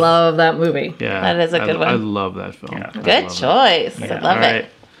 Yes. I love that movie. Yeah, That is a good one. I love that film. Yeah. I Good love it. choice. I All love right, it.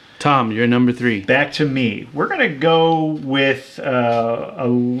 Tom, you're number 3. Back to me. We're going to go with a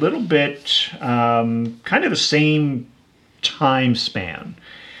little bit kind of the same time span.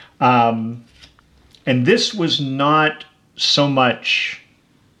 And this was not so much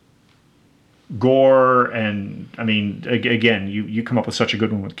gore, and I mean, again, you come up with such a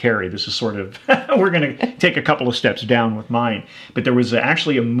good one with Carrie. This is sort of, we're going to take a couple of steps down with mine. But there was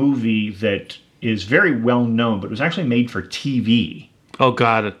actually a movie that is very well known, but it was actually made for TV. Oh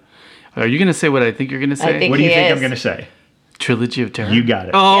God, are you gonna say what I think you're gonna say? I think What do you he think is. I'm going to say? Trilogy of Terror. You got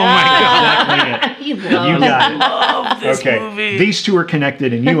it. Oh my God. Exactly it. You You love got it. Love this Okay, movie. these two are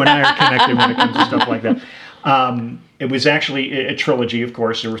connected, and you and I are connected when it comes to stuff like that. It was actually a trilogy, of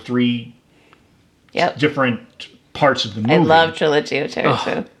course. There were 3 Yep. different parts of the movie. I love Trilogy of Terror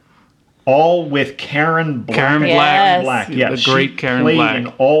too. All with Karen Black. Karen Yes. Black. Black, The yes. great She Karen played Black. in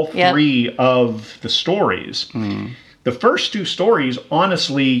all Yep. 3 of the stories. The first 2 stories,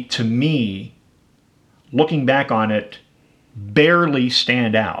 honestly, to me, looking back on it, barely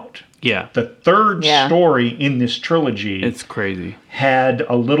stand out. Yeah, The third Yeah. story in this trilogy it's crazy. had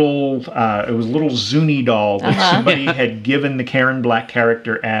a little, it was a little Zuni doll that somebody had given the Karen Black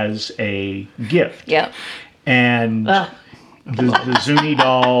character as a gift. Yep. And the Zuni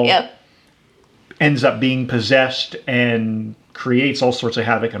doll Yep. ends up being possessed and creates all sorts of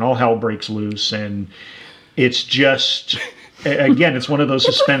havoc, and all hell breaks loose. And it's just, again, it's one of those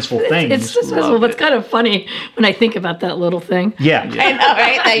suspenseful things. It's suspenseful, but it's kind of funny when I think about that little thing. Yeah. I know,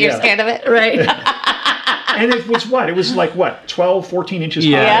 right? That you're Yeah. scared of it. Right. And it was what? It was like, what, 12, 14 inches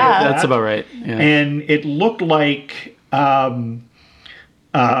high? Yeah. like That's that? about right. Yeah. And it looked like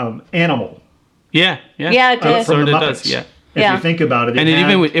Animal. Yeah, Yeah, it did. From Sort the of Muppets. does. Yeah, If Yeah. you think about it. and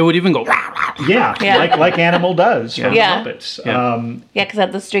it would even go. Yeah, Yeah. like Animal does from Yeah. the Muppets. Yeah. Yeah, because it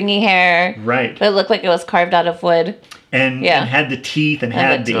had the stringy hair. Right. But it looked like it was carved out of wood. And Yeah. had the teeth and And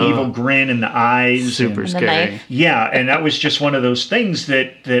had the the evil grin and the eyes. Super and- the scary. knife. Yeah, and that was just one of those things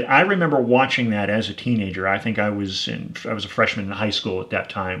that I remember watching that as a teenager. I think I was a freshman in high school at that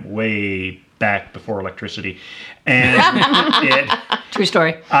time, way back before electricity. And True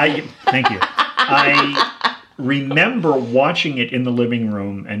story. thank you. I remember watching it in the living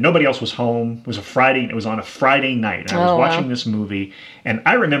room, and nobody else was home. It was on a Friday night, and I was Oh, wow. watching this movie, and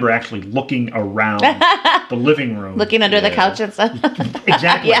I remember actually looking around the living room. Looking under the couch and stuff.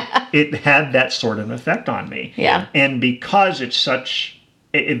 Exactly. Yeah. It had that sort of effect on me. Yeah. And because it's such,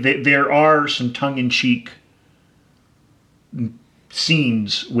 there are some tongue-in-cheek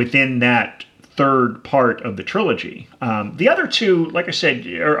scenes within that third part of the trilogy. The other 2, like I said,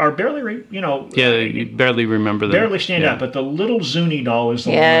 are barely, Yeah, you barely remember them. barely stand Yeah. out. But the little Zuni doll is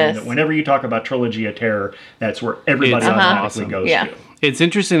the Yes. one that whenever you talk about Trilogy of Terror, that's where everybody It's automatically awesome. goes Yeah. to. It's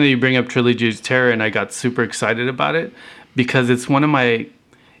interesting that you bring up Trilogy of Terror, and I got super excited about it because it's one of my,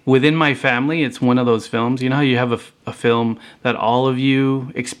 within my family, it's one of those films. You know how you have a film that all of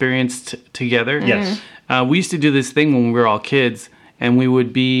you experienced together? Yes. We used to do this thing when we were all kids, and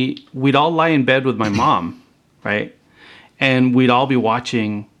we'd all lie in bed with my mom, right? And we'd all be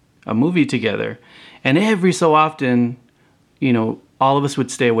watching a movie together. And every so often, all of us would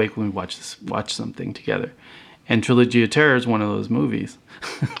stay awake when we watch something together. and Trilogy of Terror is one of those movies.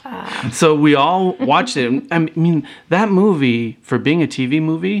 So we all watched it. I mean, that movie, for being a TV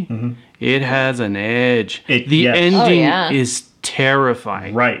movie, it has an edge. The ending is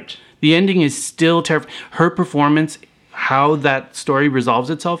terrifying. Right. The ending is still terrifying. Her performance, how that story resolves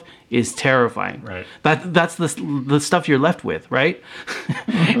itself, is terrifying. Right. That's the stuff you're left with, right?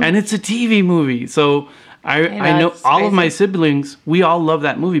 And it's a TV movie. So I know it's all of my crazy. siblings, we all love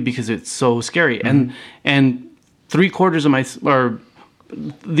that movie because it's so scary. And 3/4 of my, or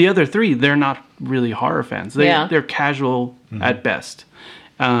the other 3, they're not really horror fans. They're casual at best.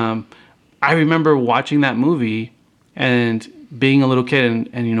 I remember watching that movie and being a little kid,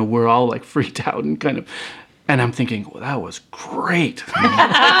 and you know, we're all like freaked out and kind of, and I'm thinking, well, that was great.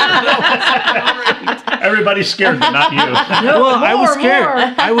 Everybody's scared, but not you. Well, I was scared.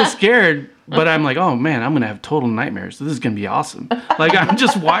 I was scared, but I'm like, oh man, I'm gonna have total nightmares. This is gonna be awesome. Like, I'm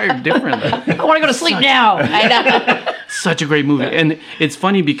just wired differently. I want to go to sleep now. I know. Such a great movie, and it's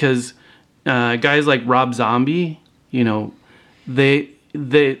funny because guys like Rob Zombie, you know,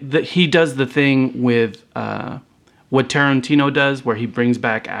 he does the thing with what Tarantino does, where he brings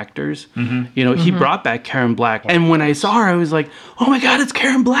back actors. You know, he brought back Karen Black, and when I saw her, I was like, oh my god, it's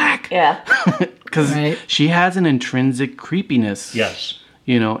Karen Black. Yeah. Because she has an intrinsic creepiness. Yes.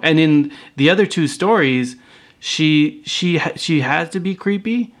 You know, and in the other 2 stories, she has to be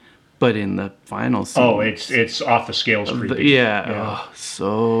creepy, but in the final scene, Oh, it's off the scales creepy. Oh,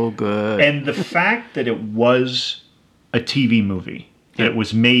 so good. And the fact that it was a TV movie, that it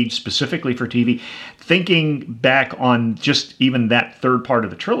was made specifically for TV, thinking back on just even that third part of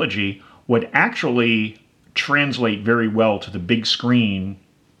the trilogy would actually translate very well to the big screen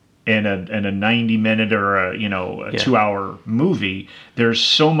in a 90-minute or a 2-hour movie. There's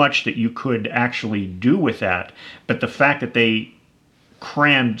so much that you could actually do with that, but the fact that they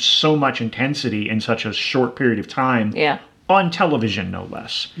crammed so much intensity in such a short period of time on television, no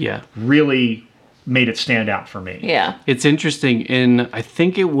less, really made it stand out for me. Yeah. It's interesting. I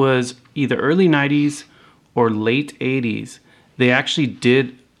think it was either early 90s or late 80s, they actually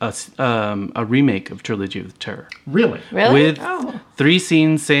did a remake of Trilogy of Terror. Really? Really? With 3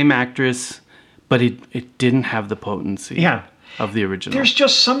 scenes, same actress, but it didn't have the potency of the original. There's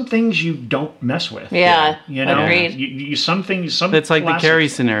just some things you don't mess with. Yeah. You know, Agreed. you some things, It's like the classics- Carrie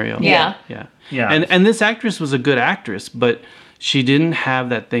scenario. Yeah. Yeah. And this actress was a good actress, but she didn't have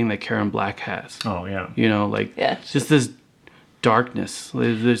that thing that Karen Black has. Oh yeah. You know, like just this darkness,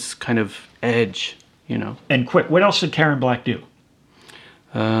 this kind of edge, you know. And quick, what else did Karen Black do?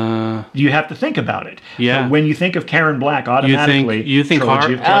 You have to think about it. Yeah. When you think of Karen Black, automatically you think Trilogy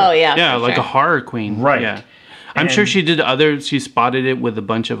horror. of Terror. Oh, yeah. Yeah, for like sure. a horror queen. Right. Yeah. I'm sure she did she spotted it with a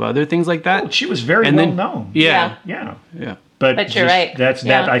bunch of other things like that. Oh, she was very And well then- known. Yeah. Yeah. Yeah. But you're right. That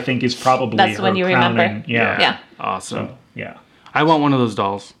Yeah. I think is probably That's when her you remember. crowning- Yeah. Yeah. Awesome. Yeah. I want one of those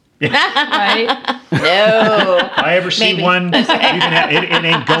dolls. Right? No. If I ever see Maybe. one, you can have, it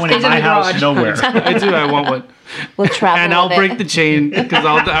ain't going Stays in in my the house garage. nowhere. I do. I want one. We'll travel And I'll with break it. the chain because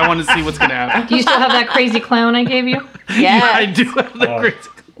I want to see what's going to happen. Do you still have that crazy clown I gave you? Yeah. I do have the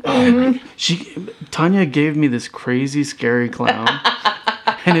crazy. Tanya gave me this crazy scary clown,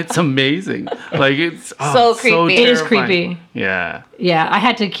 and it's amazing. Like it's So creepy. It is terrifying. creepy. Yeah. Yeah, I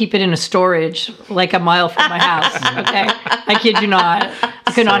had to keep it in a storage like a mile from my house. Okay, I kid you not.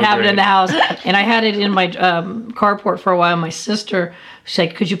 I could not have it in the house, and I had it in my carport for a while. My sister, she's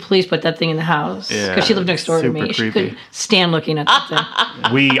like, "Could you please put that thing in the house?" Because she lived next door to super me. She creepy. couldn't stand looking at that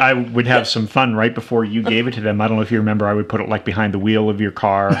thing. I would have some fun right before you gave it to them. I don't know if you remember, I would put it like behind the wheel of your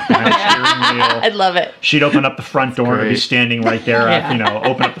car, behind the steering wheel. I'd love it. She'd open up the front door and I'd be great. standing right there. Yeah.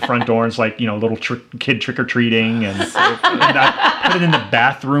 Open up the front door and it's like, little kid trick-or-treating. And I put it in the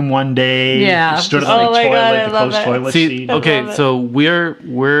bathroom one day. Yeah. Stood at Oh the my toilet, God, I the love closed it. toilet See, seat. okay, love it. so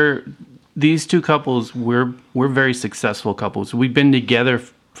we're these two couples. We're very successful couples. We've been together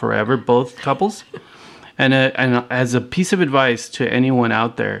forever, both couples. And as a piece of advice to anyone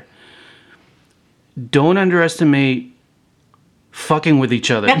out there, don't underestimate fucking with each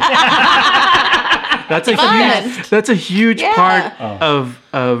other. That's a huge part of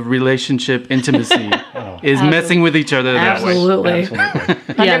relationship intimacy is messing with each other that way. Absolutely.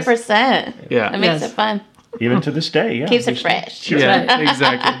 Absolutely. Yes. 100%. Yeah. It makes Yes. it fun. Even to this day, yeah. Keeps it fresh. Yeah,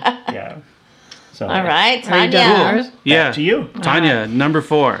 exactly. Yeah. So, All right, Are you done with Tanya. ours? Yeah. to you. Tanya, number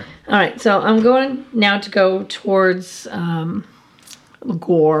 4. All right, so I'm going now to go towards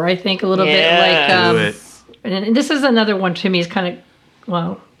gore. I think a little Do bit it. and this is another one to me. It's kind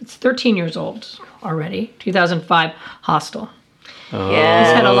of it's 13 years old already. 2005, Hostel. Yeah.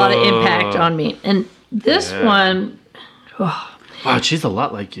 It's had a lot of impact on me, and this one, Wow, she's a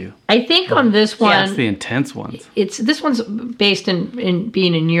lot like you. I think on this one, That's the intense ones. this one's based in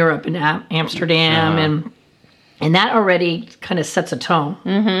being in Europe, in Amsterdam, and that already kind of sets a tone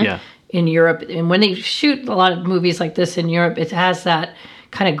Yeah. in Europe. And when they shoot a lot of movies like this in Europe, it has that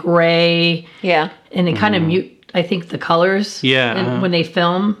kind of gray, Yeah. and they kind of mute, I think, the colors. Yeah, when they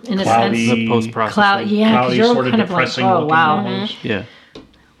film, in a Cloudy. sense. The post-processing. Cloud, yeah, because Cloudy, you're sort of kind of like, depressing oh looking wow, almost. Yeah.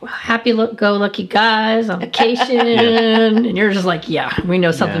 happy-go-lucky guys on vacation, and you're just like, yeah, we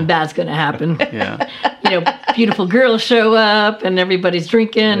know something Yeah. bad's going to happen. Yeah. Beautiful girls show up, and everybody's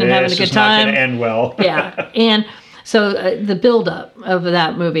drinking and having a This good is not time. going to end well. Yeah, and so the build-up of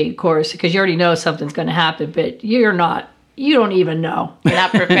that movie, of course, because you already know something's going to happen, but you don't even know. You're not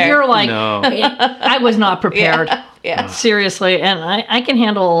prepared. You're like, No. I was not prepared. Yeah. Seriously, and I can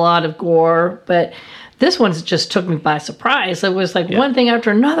handle a lot of gore, but this one's just took me by surprise. It was like one thing after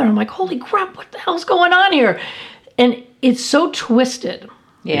another. I'm like, holy crap, what the hell's going on here? And it's so twisted.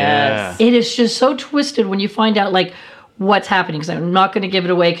 Yes. It is just so twisted when you find out like what's happening. Because I'm not going to give it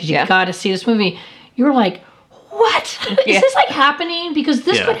away because you got to see this movie. You're like, what is this like happening? Because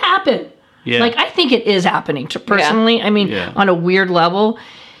this could happen. Yeah. Like I think it is happening. Personally, I mean, on a weird level.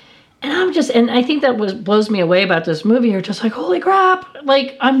 And and I think that blows me away about this movie. You're just like, holy crap!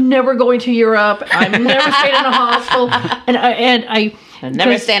 Like I'm never going to Europe. I'm never staying in a hostel. And I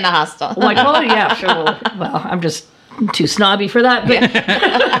Never stay in a hostel. like, oh yeah, sure. Well, I'm just too snobby for that.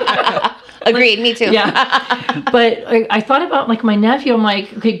 But Agreed. Me too. yeah. But I thought about like my nephew. I'm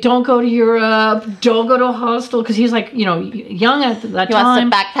like, okay, don't go to Europe. Don't go to a hostel because he's like, young at that He time.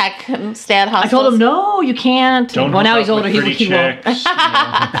 wants to backpack and stay at hostels. I told him, no, you can't. Don't well, now hook he's up older. with He pretty won't. chicks.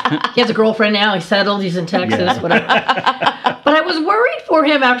 He has a girlfriend now. He's settled. He's in Texas. Whatever. But I was worried for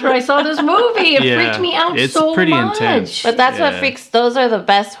him after I saw this movie. It freaked me out It's so pretty much. intense. But that's what Yeah. freaks. Those are the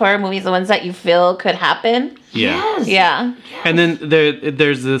best horror movies. The ones that you feel could happen. Yeah. Yes. Yeah. And then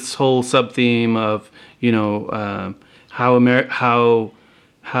there's this whole sub theme of how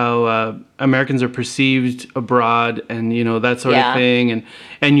Americans are perceived abroad, and that sort of thing,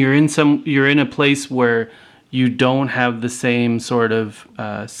 and you're in a place where you don't have the same sort of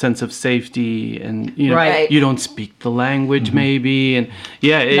sense of safety, and Right. you don't speak the language maybe, and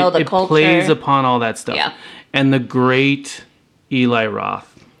Know the it culture. plays upon all that stuff. Yeah. And the great Eli Roth.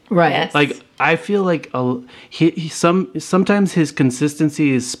 Right. Yes. Like I feel like sometimes his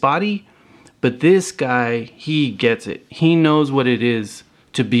consistency is spotty, but this guy, he gets it. He knows what it is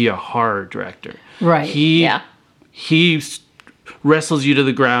to be a horror director. Right. He wrestles you to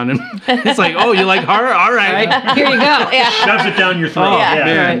the ground, and it's like, oh, you like horror? All right. Right. Here you go. Shoves it down your throat. Oh yeah.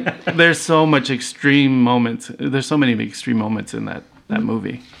 man, there's so much extreme moments. There's so many extreme moments in that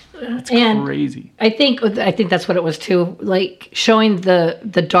movie. It's And crazy. I think that's what it was too, like showing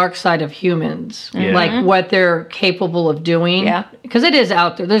the dark side of humans, Yeah. like what they're capable of doing. Yeah. Because it is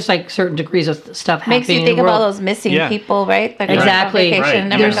out there. There's like certain degrees of stuff happening Makes you in think the of all world. those missing Yeah. people, right? That go Exactly. on vacation, Right.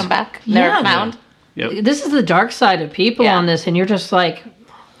 never There's- come back, never Yeah. found. Yep. This is the dark side of people Yeah. on this, and you're just like,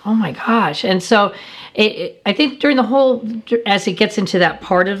 oh my gosh. And so I think during the whole, as it gets into that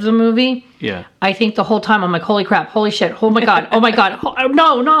part of the movie, Yeah. I think the whole time I'm like, holy crap, holy shit, oh my God, oh my God, no,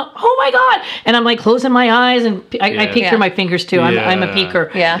 oh my God. And I'm like closing my eyes, and I Yeah. peek through my fingers too. I'm a Yeah.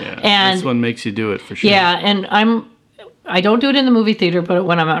 peeker. Yeah. And this one makes you do it for sure. yeah, and I don't do it in the movie theater, but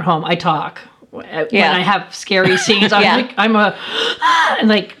when I'm at home, I talk. When I have scary scenes, I'm Yeah. like, and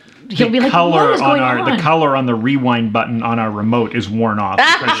like, he'll be The like, color what is going on? the color on the rewind button on our remote is worn off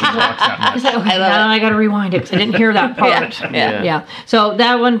because she talks that much. It's like, okay, I love now it. I got to rewind it because I didn't hear that part. Yeah. Yeah. So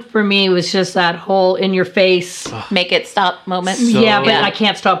that one for me was just that whole in your face. Make it stop moment. Yeah, but Yeah. I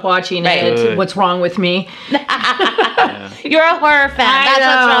can't stop watching Right. it. Good. What's wrong with me? You're a horror fan. That's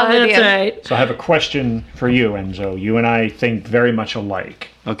what's wrong with that's you. right. So I have a question for you, Enzo. You and I think very much alike.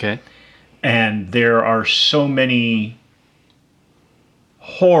 Okay. And there are so many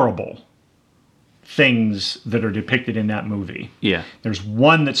horrible things that are depicted in that movie. Yeah. There's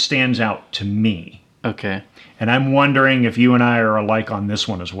one that stands out to me. Okay. And I'm wondering if you and I are alike on this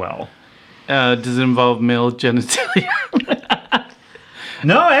one as well. Does it involve male genitalia?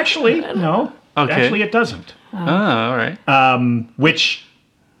 No, actually, no. Okay. Actually, it doesn't. Oh, all right. Which,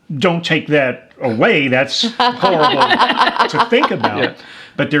 don't take that away. That's horrible to think about. Yeah.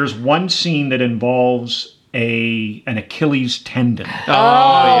 But there's one scene that involves an Achilles tendon.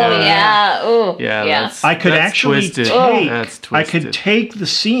 Oh, yeah. Ooh. Yeah, Yeah. that's- I could that's actually twisted. take. That's I twisted. could take the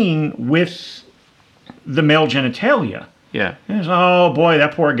scene with the male genitalia. Yeah. It's, oh boy,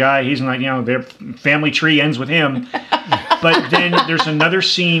 that poor guy. He's like, their family tree ends with him. But then there's another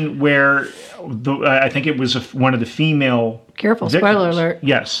scene where I think it was one of the female. Careful, victims. spoiler alert.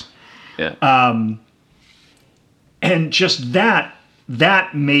 Yes. Yeah. and just that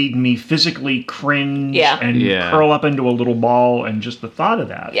made me physically cringe Yeah. and Yeah. curl up into a little ball, and just the thought of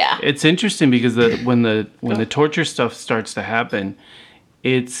that. Yeah. It's interesting because when the torture stuff starts to happen,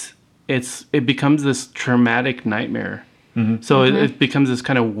 it becomes this traumatic nightmare. So it becomes this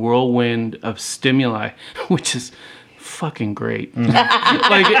kind of whirlwind of stimuli, which is fucking great.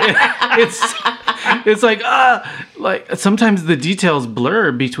 Like it's like sometimes the details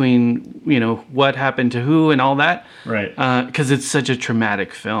blur between what happened to who and all that, Right. because it's such a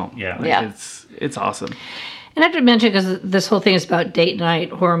traumatic film. Yeah. Like, Yeah. it's awesome. And I have to mention, because this whole thing is about date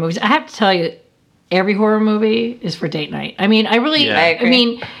night horror movies, I have to tell you, every horror movie is for date night. I mean, I really, Yeah. I I agree.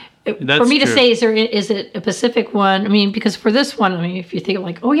 mean, That's for me to true. say, is it a specific one? I mean, because for this one, I mean, if you think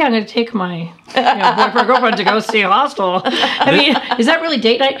like, oh yeah, I'm going to take my boyfriend or girlfriend to go see Hostel. I mean, is that really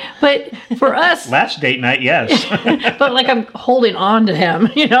date night? But for us, Last date night, yes. but like I'm holding on to him,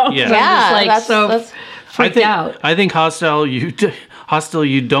 Yeah. 'cause I'm just like that's, so that's freaked out. I think Hostel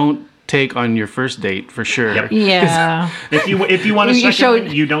you don't take on your first date for sure. Yep. Yeah. if you want a You second showed-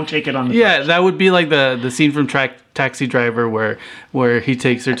 one, you don't take it on the Yeah, first. that would be like the scene from Taxi Driver where he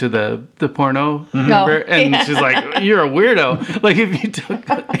takes her to the porno, remember? And she's like, "You're a weirdo." Like if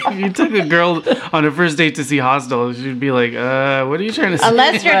you took a girl on a first date to see Hostel, she'd be like, "What are you trying to say?"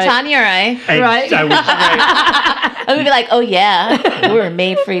 unless you're Right. Tanya or I. And Right. I would I would be like, oh yeah, we were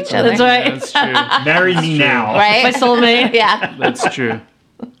made for each other. That's right. That's true. marry me now. Right? My soulmate. Yeah. That's true.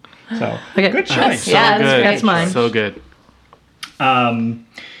 So Okay. good choice. So Yeah, that's good. great. That's mine. So good.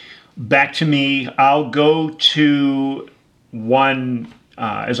 Back to me. I'll go to one.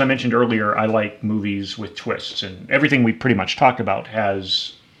 As I mentioned earlier, I like movies with twists, and everything we pretty much talked about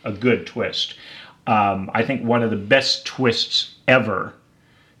has a good twist. I think one of the best twists ever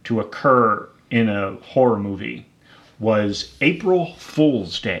to occur in a horror movie was April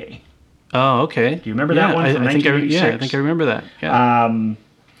Fool's Day. Oh, okay. Do you remember that one from I think I 1986? remember that. Yeah.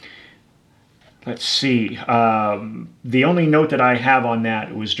 Let's see. The only note that I have on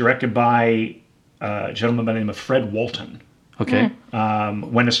that was directed by a gentleman by the name of Fred Walton. Okay.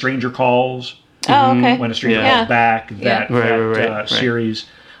 When a Stranger Calls, Oh, okay. When a Stranger Yeah. Calls Back, that, Right. series.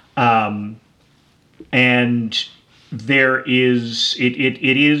 And there is, it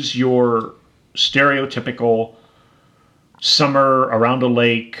is your stereotypical summer around a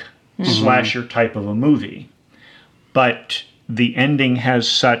lake slasher type of a movie. But the ending has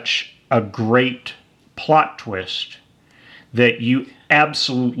such a great plot twist that you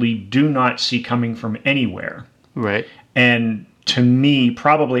absolutely do not see coming from anywhere. Right. And to me,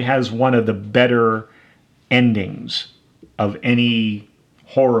 probably has one of the better endings of any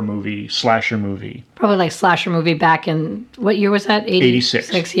horror movie, slasher movie. Probably like slasher movie back in what year was that?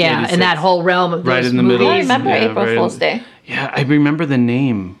 86. Yeah, 86. in that whole realm of Right those in the middle. I movies. remember Yeah, April right. Fool's Day. Yeah, I remember the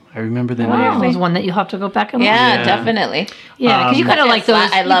name. Oh, name. there's one that you have to go back and look. Yeah, Yeah. definitely. Yeah, because you kind of like those.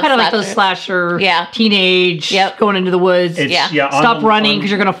 I You love kind of like those slasher. slasher. Yeah. Teenage. Yep. Going into the woods. It's, Yeah. on Stop the- running on- because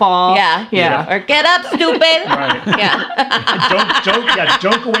you're gonna fall. Yeah. Yeah. Or get up, stupid. Right. Yeah.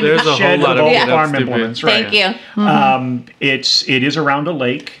 don't go into There's a the whole shed lot with of all get the up, farm stupid. implements. Right. Thank you. It is around a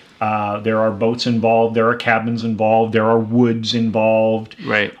lake. There are boats involved. There are cabins involved. There are woods involved.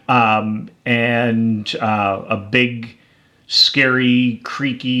 Right. And a big, scary,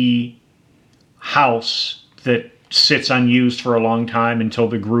 creaky house that sits unused for a long time until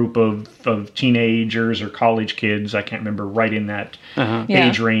the group of teenagers or college kids, I can't remember, right in that Yeah.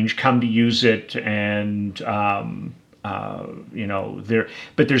 age range, come to use it. And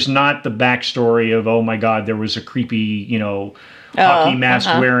but there's not the backstory of, oh my God, there was a creepy, hockey mask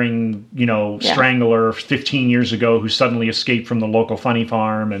wearing, strangler 15 years ago who suddenly escaped from the local funny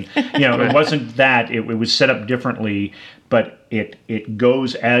farm. And, it wasn't that. It was set up differently, but it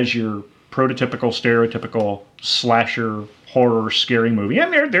goes as your prototypical, stereotypical slasher horror scary movie.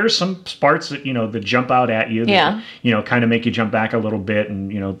 And there's some parts that, that jump out at you that, kind of make you jump back a little bit.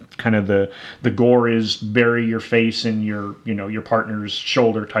 And, kind of the gore is bury your face in your, your partner's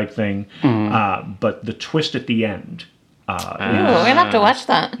shoulder type thing. But the twist at the end, Ooh, we're gonna have to watch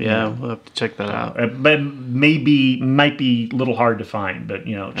that. Yeah, we'll have to check that out. but might be a little hard to find, but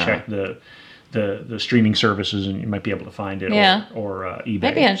check the streaming services and you might be able to find it. Yeah. or eBay.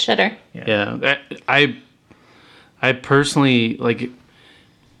 Maybe on Shudder. Yeah, I personally like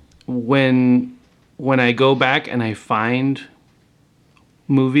when I go back and I find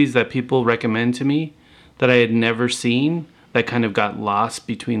movies that people recommend to me that I had never seen that kind of got lost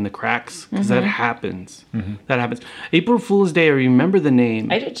between the cracks because that happens. That happens. April Fool's Day. I remember the name.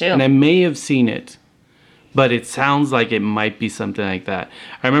 I do too. And I may have seen it, but it sounds like it might be something like that.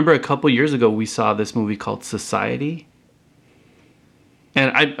 I remember a couple years ago we saw this movie called Society.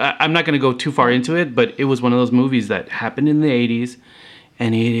 And I'm not going to go too far into it, but it was one of those movies that happened in the 80s,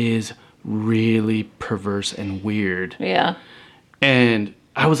 and it is really perverse and weird. Yeah. And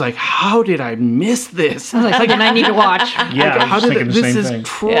I was like, how did I miss this? I was like, something I need to watch. Yeah, I was thinking the this same is thing.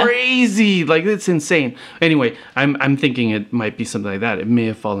 crazy. Like, it's insane. Anyway, I'm thinking it might be something like that. It may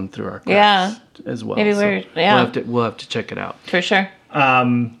have fallen through our cracks as well. Maybe We'll have to check it out. For sure.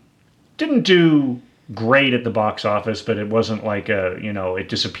 Didn't do great at the box office, but it wasn't like it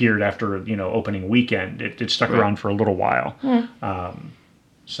disappeared after opening weekend. It stuck around for a little while.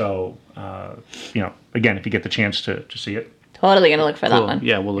 So again, if you get the chance to see it. Totally going to look for that Cool. one.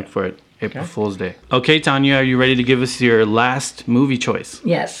 Yeah, we'll look for it. April Fool's Day. Okay, Tanya, are you ready to give us your last movie choice?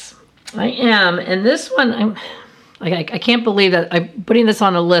 Yes, I am. And this one, I can't believe that I'm putting this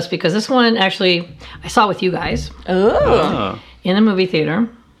on a list because this one actually I saw with you guys Ooh. in the movie theater.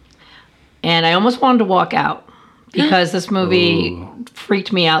 And I almost wanted to walk out because this movie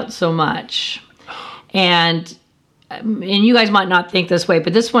freaked me out so much. And you guys might not think this way,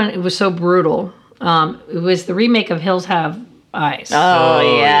 but this one, it was so brutal. It was the remake of Hills Have Eyes.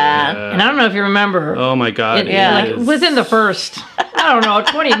 Oh, yeah. And I don't know if you remember. Oh my God! Yeah. Like within the first, I don't know,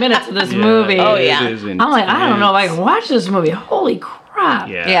 20 minutes of this movie. Oh, yeah. it is I'm like, I don't know if I can watch this movie. Holy crap.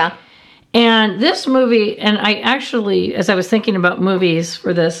 Yeah. And this movie, and I actually, as I was thinking about movies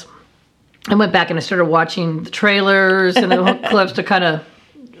for this, I went back and I started watching the trailers and the clips to kind of,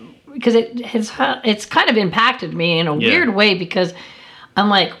 because it's kind of impacted me in a weird way because I'm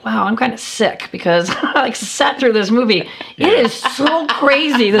like, wow, I'm kind of sick because I like sat through this movie. It is so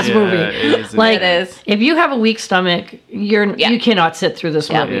crazy, this movie. It is. Like, It is. if you have a weak stomach, you cannot sit through this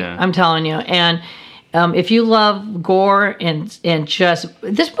movie. Yeah. I'm telling you. And if you love gore and just,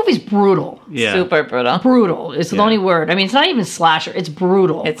 this movie's brutal. Yeah. Super brutal. Brutal is the only word. I mean, it's not even slasher. It's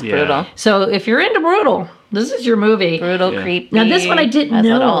brutal. It's Yeah. brutal. So if you're into brutal, this is your movie. Brutal, Yeah. creepy. Now, this one I didn't has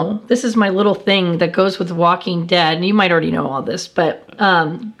it all. know. This is my little thing that goes with Walking Dead. And you might already know all this, but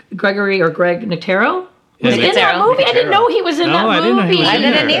Greg Nicotero was in that Nicotero. movie. I didn't know he was in No, that movie. I didn't know he was I in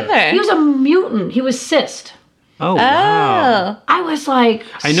didn't there. either. He was a mutant. He was cyst. Oh, wow. Oh. I was like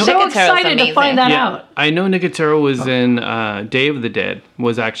I know- so Nicotero's excited to amazing. find that Yeah, out. I know Nicotero was in Day of the Dead.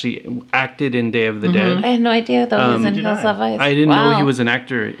 Was actually acted in Day of the Dead. I had no idea though he was in Hills Have Eyes. I didn't know Wow. he was an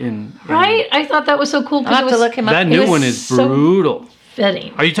actor in Right? I thought that was so cool I'll because have it to was look him up. that It new was one is so brutal.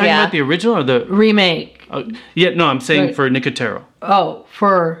 fitting. Are you talking Yeah. about the original or the? Remake. Yeah, no, I'm saying Right. for Nicotero. Oh,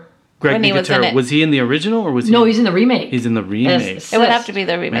 for Greg When he was in Nicotero. it. Was he in the original or was he? no, he's in the remake. He's in the remake. As It would have cyst. to be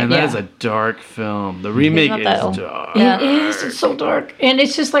the remake. Man, that yeah. is a dark film. The remake not is that old. dark. Yeah. It is. It's so dark, and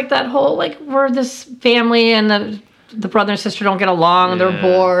it's just like that whole like where this family and the brother and sister don't get along, and they're Yeah.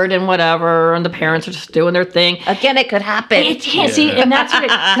 bored and whatever, and the parents are just doing their thing. Again, it could happen. It can't see, and that's what.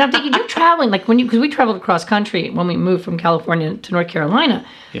 And I'm thinking, you're traveling like because we traveled across country when we moved from California to North Carolina,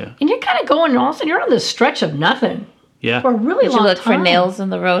 Yeah. and you're kind of going, and all of a sudden you're on this stretch of nothing Yeah. for a really Did you long look time. for nails in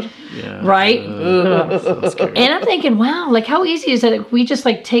the road? Yeah. Right? That's scary. And I'm thinking, wow, like how easy is it if we just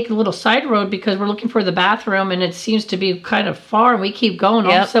like take a little side road because we're looking for the bathroom and it seems to be kind of far and we keep going.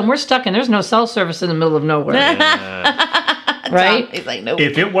 All of Yep. a sudden we're stuck and there's no cell service in the middle of nowhere. Right? He's like, nope.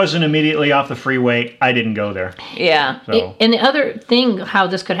 If it wasn't immediately off the freeway, I didn't go there. Yeah. So And the other thing, how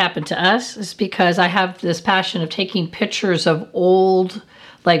this could happen to us, is because I have this passion of taking pictures of old,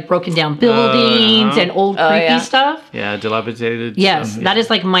 like broken down buildings and old creepy yeah. stuff. Yeah, dilapidated. Yes, that is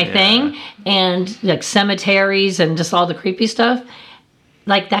like my Yeah. thing. And like cemeteries and just all the creepy stuff.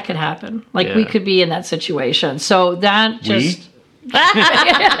 Like that could happen. Like we Yeah. could be in that situation. So that just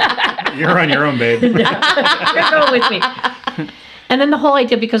You're on your own, babe. go with me. And then the whole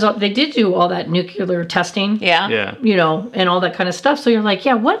idea, because they did do all that nuclear testing. Yeah. Yeah. You know, and all that kind of stuff. So you're like,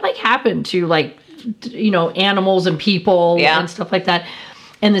 yeah, what like happened to like, animals and people Yeah. and stuff like that.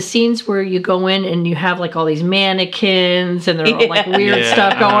 And the scenes where you go in and you have like all these mannequins and they're all like weird Yeah.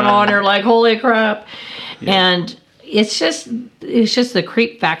 stuff going on. You're like, holy crap. And it's just the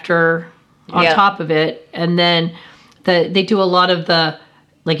creep factor on Yeah. top of it. And then they do a lot of the,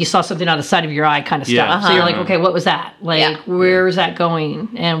 like you saw something on the side of your eye kind of stuff. Yeah. So you're like, okay, what was that? Like, Yeah. where is that going?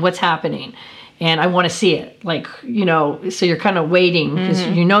 And what's happening? And I want to see it. Like, so you're kind of waiting because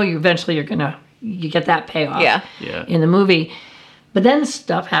you eventually you get that payoff Yeah. Yeah. in the movie. But then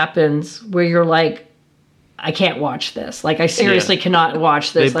stuff happens where you're like, I can't watch this. Like, I seriously cannot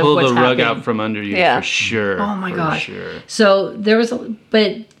watch They this. Like, pull what's the rug happening? out from under you Yeah. for sure. Oh my for gosh. Sure. So there was,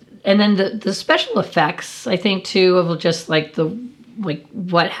 and then the special effects, I think too, of just like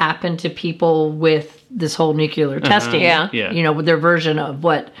what happened to people with this whole nuclear testing. Yeah. Yeah. With their version of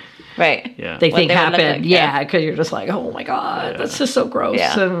what Right. Yeah. they What think they would look happened. like, Yeah, because you're just like, oh my God, that's just so gross.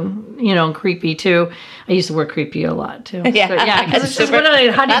 Yeah. And, and creepy too. I use the word creepy a lot too. Yeah. So, yeah, because it's just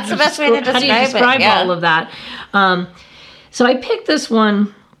Super- how do that's you the best way to how do you describe it, describe yeah. all of that? So I picked this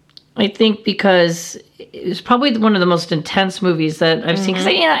one, I think, because it was probably one of the most intense movies that I've seen. Because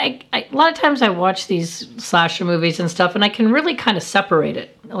I a lot of times I watch these slasher movies and stuff, and I can really kind of separate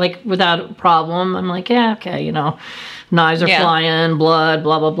it, like without a problem. I'm like, yeah, okay, knives are Yeah. flying, blood,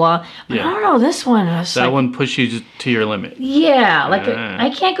 blah blah blah. But Yeah. I don't know, this one was That like, one pushed you to your limit. yeah, like Yeah. I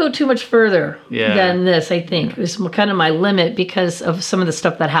can't go too much further Yeah. than this. I think it was kind of my limit because of some of the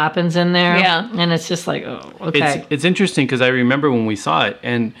stuff that happens in there. Yeah. and it's just like, oh, okay. It's interesting because I remember when we saw it,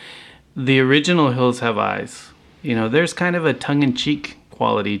 and the original Hills Have Eyes. There's kind of a tongue-in-cheek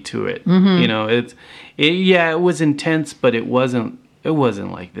quality to it. It was intense, but it wasn't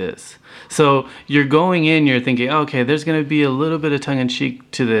like this. So you're going in, you're thinking, okay, there's going to be a little bit of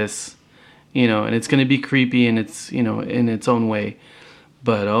tongue-in-cheek to this, and it's going to be creepy and it's in its own way.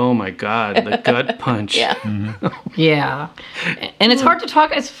 But oh my God, the gut punch. Yeah. Yeah, and it's hard to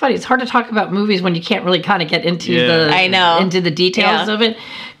talk. It's funny. It's hard to talk about movies when you can't really kind of get into Yeah. I know. into the details Yeah. of it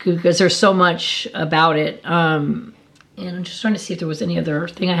because there's so much about it. And I'm just trying to see if there was any other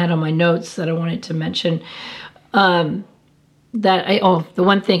thing I had on my notes that I wanted to mention. The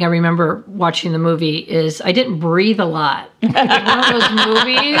one thing I remember watching the movie is I didn't breathe a lot. One of those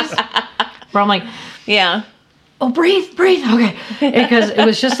movies where I'm like, Yeah. oh, breathe, okay. Because it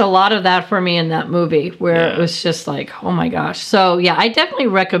was just a lot of that for me in that movie where it was just like, oh my gosh. So yeah, I definitely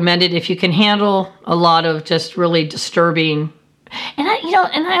recommend it if you can handle a lot of just really disturbing. And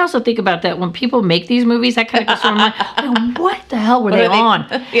I also think about that when people make these movies, that kind of goes through my mind. What the hell were they are they-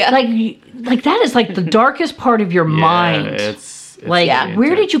 on? Yeah. Like that is like the darkest part of your mind. It's Like, Yeah.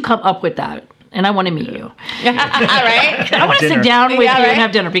 where did you come up with that? And I want to meet you. All right. I want to Dinner. sit down with Yeah, you right. and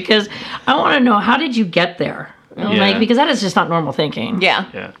have dinner because I want to know, how did you get there? Yeah. Because that is just not normal thinking.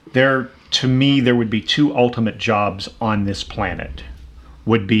 Yeah. To me, there would be two ultimate jobs on this planet.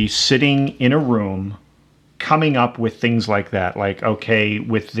 Would be sitting in a room, coming up with things like that. Like, okay,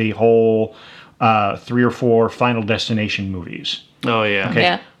 with the whole 3 or 4 Final Destination movies. Oh yeah. Okay.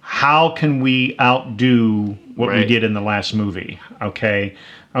 Yeah. How can we outdo what we Right. did in the last movie?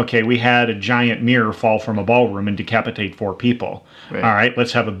 Okay, we had a giant mirror fall from a ballroom and decapitate 4 people. Right. All right,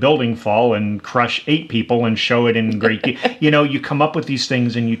 let's have a building fall and crush 8 people and show it in great... you come up with these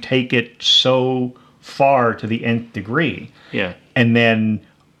things and you take it so far to the nth degree. Yeah. And then,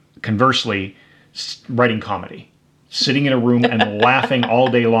 conversely, writing comedy. Sitting in a room and laughing all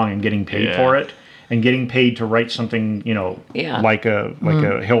day long and getting paid Yeah. for it. And getting paid to write something, Yeah. like a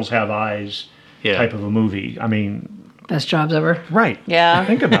Hills Have Eyes Yeah. type of a movie. I mean, Best jobs ever. right. Yeah.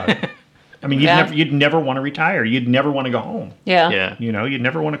 Think about it. I mean, Yeah. you'd never want to retire. You'd never want to go home. Yeah. Yeah. You'd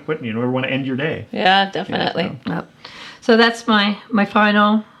never want to quit. You never want to end your day. Yeah, definitely. Yep. So that's my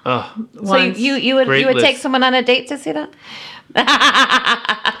final Oh, So ones. you would Great take list. someone on a date to see that?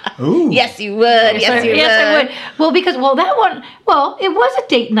 Ooh. Yes, you would. Yes, you would. I would. Well, that one. Well, it was a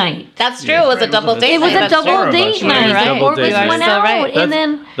date night. That's true. It was a double date. It was night. a That's double true. date You're night. right. Double Or date we night. went You're so out, right. and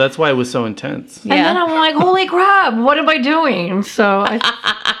then that's why it was so intense. Yeah. and then I'm like, holy crap, what am I doing? So,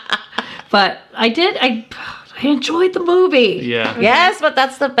 but I did. I enjoyed the movie. Yeah. Yes, but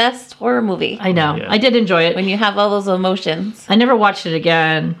that's the best horror movie. I know. Yeah. I did enjoy it. When you have all those emotions. I never watched it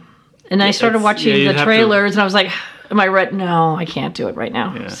again. And I started it's- watching yeah, you the have to- trailers, and I was like, "Am I ready? No, I can't do it right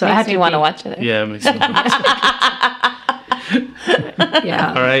now." Yeah. So I had Makes to me want to be- watch it. Yeah. It makes sense.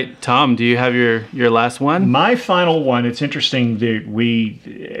 Yeah. All right, Tom. Do you have your last one? My final one, it's interesting that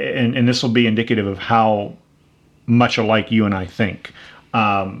and this will be indicative of how much alike you and I think,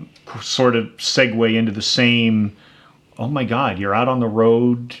 sort of segue into the same, oh my God, you're out on the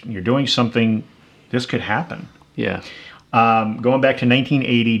road, you're doing something, this could happen. Yeah. Going back to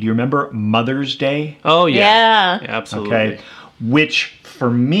 1980, do you remember Mother's Day? Oh yeah. Yeah. Absolutely. Okay. Which, for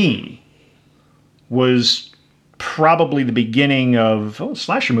me, was probably the beginning of,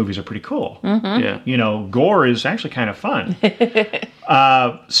 slasher movies are pretty cool. Yeah. Gore is actually kind of fun.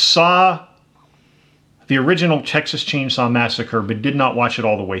 Saw the original Texas Chainsaw Massacre, but did not watch it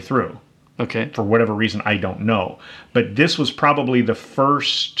all the way through. Okay. For whatever reason, I don't know. But this was probably the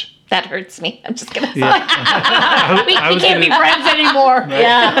first... That hurts me. I'm just gonna. We I was can't be gonna- friends anymore.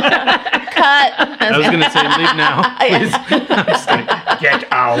 Yeah. Cut. I was gonna say leave now, please. Get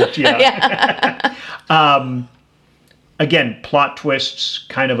out. Yeah. Again, plot twists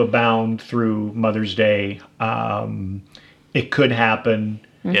kind of abound through Mother's Day. It could happen.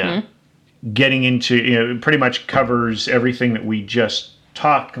 Yeah. Getting into, it pretty much covers everything that we just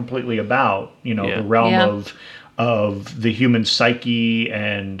talked completely about. Yeah. The realm Yeah. of of the human psyche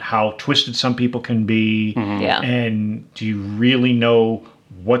and how twisted some people can be. Yeah. And do you really know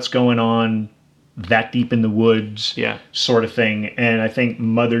what's going on that deep in the woods? Yeah. Sort of thing. And I think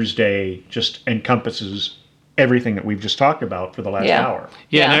Mother's Day just encompasses everything that we've just talked about for the last Yeah. hour.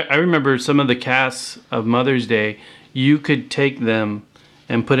 Yeah, Yeah. and I remember some of the casts of Mother's Day, you could take them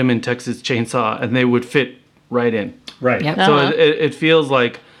and put them in Texas Chainsaw and they would fit right in. Right. Yep. So Uh-huh. it feels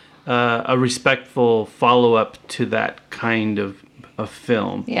like a respectful follow-up to that kind of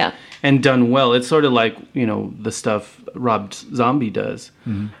film. Yeah. And done well. It's sort of like, the stuff Rob Zombie does.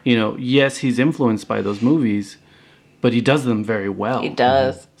 Yes, he's influenced by those movies, but he does them very well. He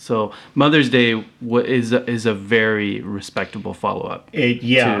does. So Mother's Day is a very respectable follow-up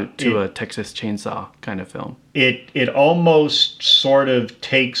to a Texas Chainsaw kind of film. It almost sort of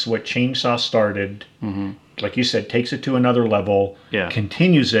takes what Chainsaw started, like you said, takes it to another level, Yeah.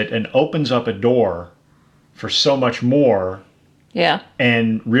 continues it, and opens up a door for so much more. Yeah.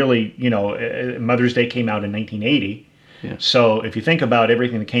 And really, Mother's Day came out in 1980. Yeah. So if you think about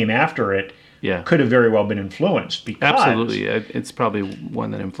everything that came after it, Yeah. could have very well been influenced because Absolutely. It's probably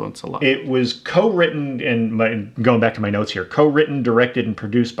one that influenced a lot. it was co-written, and going back to my notes here, co-written, directed, and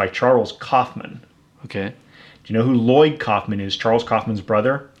produced by Charles Kaufman. Okay. Do you know who Lloyd Kaufman is? Charles Kaufman's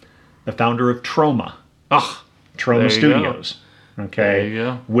brother, the founder of Troma. Oh, Troma There you Studios. Okay. There you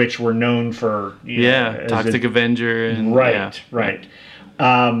go. Which were known for as Toxic Avenger. And, right, yeah. right.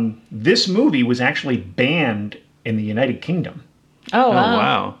 This movie was actually banned in the United Kingdom. Oh, Oh, wow.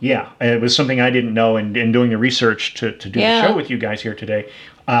 wow. Yeah, it was something I didn't know, and in doing the research to do Yeah. the show with you guys here today,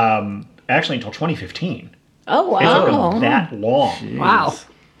 actually until 2015. Oh, It took wow. them that long. Wow.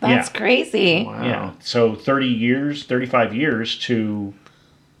 That's yeah. crazy. Wow. Yeah, so 35 years to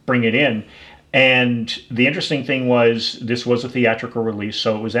bring it in. And the interesting thing was, this was a theatrical release,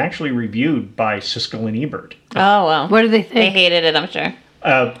 so it was actually reviewed by Siskel and Ebert. Oh, well. What do they They think? hated it, I'm sure.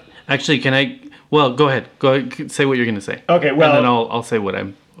 Actually, can I? Well, go ahead. Go ahead. Say what you're going to say. Okay, well- and then I'll say what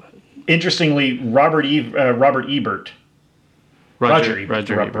I'm. Interestingly, Roger Ebert. Roger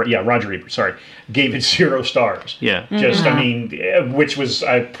Ebert, sorry, gave it 0 stars. Yeah. Just, I mean, which was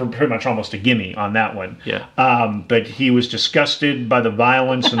pretty much almost a gimme on that one. Yeah. But he was disgusted by the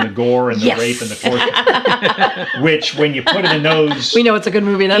violence and the gore and the Yes. rape and the torture. Which, when you put it in those, We know it's a good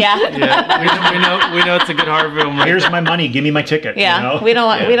movie then. Yeah. Yeah. We know it's a good horror film. Right? here's my money, give me my ticket. Yeah. You know? We don't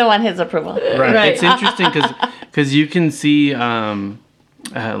want Yeah. we don't want his approval. Right. Right. It's interesting because you can see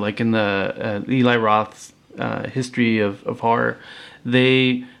like in the Eli Roth's history of horror,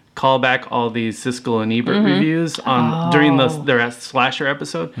 they call back all these Siskel and Ebert reviews on during their slasher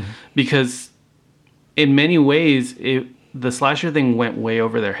episode because in many ways the slasher thing went way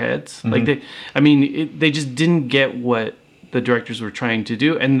over their heads. Like they just didn't get what the directors were trying to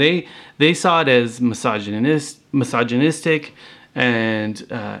do, and they saw it as misogynistic and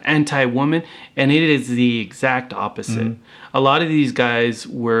anti-woman, and it is the exact opposite. A lot of these guys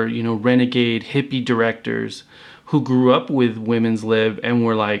were, renegade hippie directors who grew up with women's lib and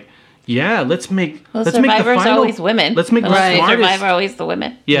were like, yeah, let's make Well, let's make the survivors final, are always women. Let's make The the Right. smartest. survivor are always the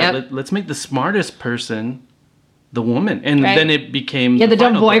women. Yeah, Yep. let's make the smartest person the woman, and Right. then it became Yeah, the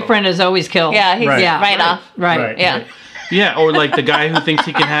dumb final girl. boyfriend is always killed. Yeah, he's Right. right, Yeah. off. Right. Yeah. Yeah, or like the guy who thinks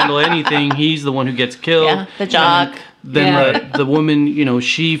he can handle anything, he's the one who gets killed. Yeah, the jock. Then Yeah. the woman,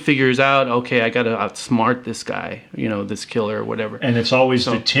 she figures out, okay, I got to outsmart this guy, this killer or whatever. And it's always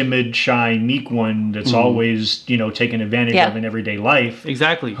the timid, shy, meek one that's always, taken advantage Yeah. of in everyday life.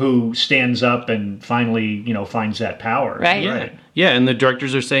 Exactly. Who stands up and finally, finds that power. Right. Yeah. Yeah, and the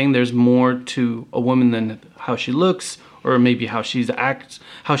directors are saying there's more to a woman than how she looks or maybe how she acts.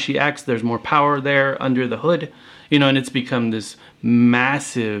 There's more power there under the hood. And it's become this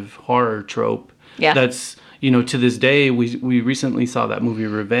massive horror trope. Yeah. That's, to this day, we recently saw that movie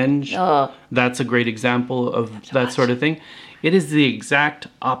Revenge. Oh. That's a great example of that sort of thing. It is the exact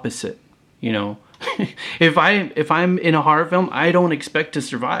opposite, If I'm in a horror film, I don't expect to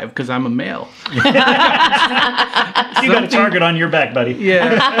survive because I'm a male. You got a target on your back, buddy.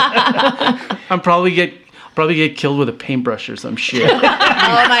 Yeah. I'm probably get killed with a paintbrush or some shit. Oh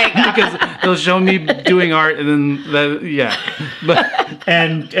my god. Because they'll show me doing art and then But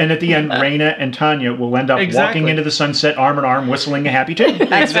And at the end, Raina and Tanya will end up Exactly. walking into the sunset arm in arm, whistling a happy tune.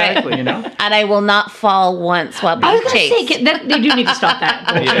 That's exactly. right. And I will not fall once while I being was going to chased. say, they do need to stop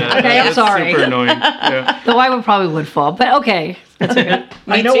that. Yeah. Okay, I'm that's sorry. Super annoying. Yeah. Though I probably would fall, but okay. That's okay.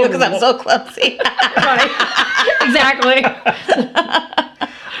 I Me know too, a because I'm lo- so clumsy. Exactly.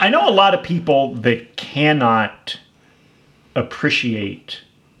 I know a lot of people that cannot appreciate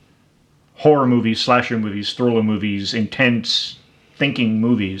horror movies, slasher movies, thriller movies, intense thinking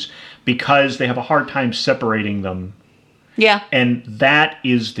movies because they have a hard time separating them. Yeah. And that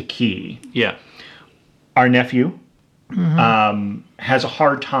is the key. Yeah. Our nephew has a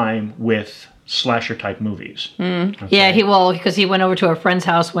hard time with slasher type movies. Mm. Okay. Yeah, because he went over to a friend's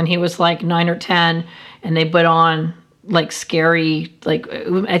house when he was like 9 or 10, and they put on like scary, like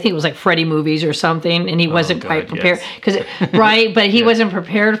I think it was like Freddy movies or something, and he wasn't quite prepared right, but he wasn't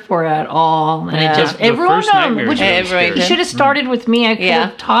prepared for it at all, and it ruined him. Which he should have started with me. I could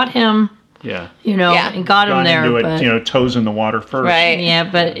have taught him. Yeah. And got him there. Into but, it, toes in the water first. Right. Yeah,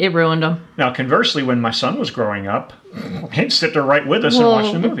 but it ruined him. Now, conversely, when my son was growing up, he'd sit there right with us and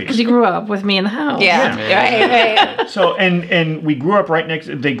watch the movies. Because he grew up with me in the house. Yeah. Right. So, and we grew up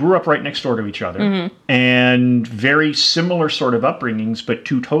they grew up right next door to each other. And very similar sort of upbringings, but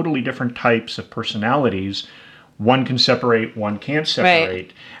two totally different types of personalities. One can separate, one can't separate.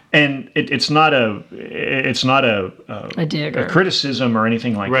 Right. And it's not a dig a criticism or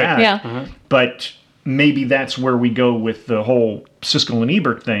anything like that. Yeah. But maybe that's where we go with the whole Siskel and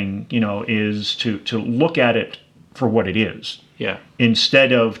Ebert thing, is to look at it for what it is. Yeah.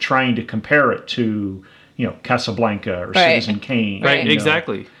 Instead of trying to compare it to, Casablanca or Citizen Kane. Right,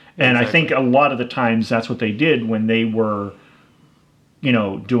 exactly. And I think a lot of the times that's what they did when they were,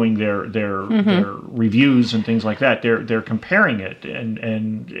 doing their reviews and things like that. They're comparing it,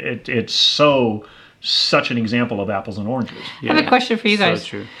 and it's such an example of apples and oranges. I have a question for you guys. So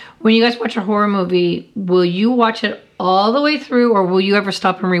true. When you guys watch a horror movie, will you watch it all the way through, or will you ever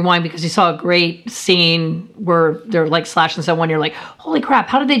stop and rewind because you saw a great scene where they're like slashing someone? You're like, holy crap!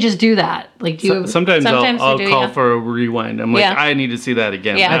 How did they just do that? Like, do you? Sometimes I'll we do, call for a rewind. I'm like, I need to see that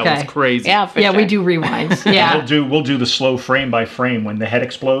again. Yeah. That was crazy. Yeah, for sure. we do rewinds. Yeah. We'll do the slow frame by frame when the head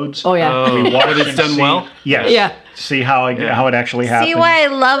explodes. Oh yeah. We watch but it's and done see- well? Yes. Yeah. See how it actually happened. See why I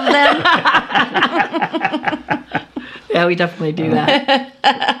love them? Yeah, we definitely do that.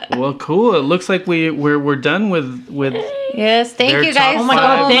 Well, cool. It looks like we're done with Yes, thank Their you guys top Oh my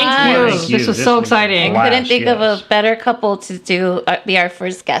God, so thank you. much. Thank you. This was This so was exciting. a Couldn't think of Yes. a better couple to be our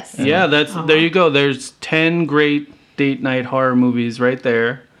first guest. Yeah, there you go. There's 10 great date night horror movies right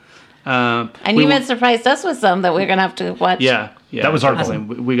there. And you even surprised us with some that we're gonna have to watch. Yeah. That was our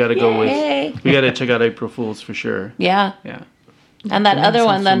definitely. We got to go Yay. with. We got to check out April Fools for sure. Yeah. Yeah. And that other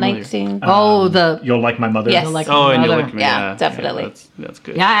one, the familiar. 19. You'll like my mother. Yes. Like Oh, and you Mother. look. Yeah, definitely. That's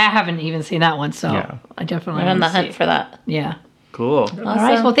good. Yeah, I haven't even seen that one, so Yeah. I definitely We're on the want to see hunt it. for that. Yeah. Cool. Awesome. All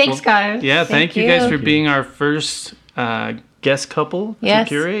right. Well, thanks, guys. Yeah, thank you Thank guys you. for being our first guest couple Yes.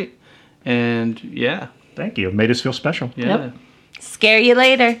 to curate. And yeah. Thank you. It made us feel special. Yeah. Yep. Scare you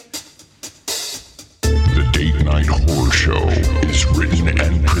later. The Date Night Horror Show is written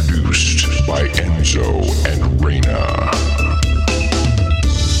and produced by Enzo and Reina.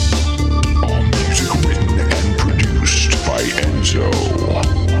 All music written and produced by Enzo.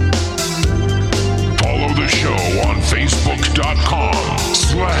 Follow the show on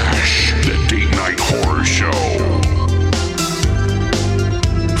Facebook.com/The Date Night Horror Show.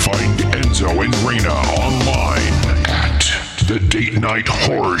 Find Enzo and Reina online at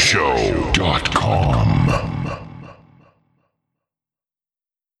TheDateNightHorrorShow.com.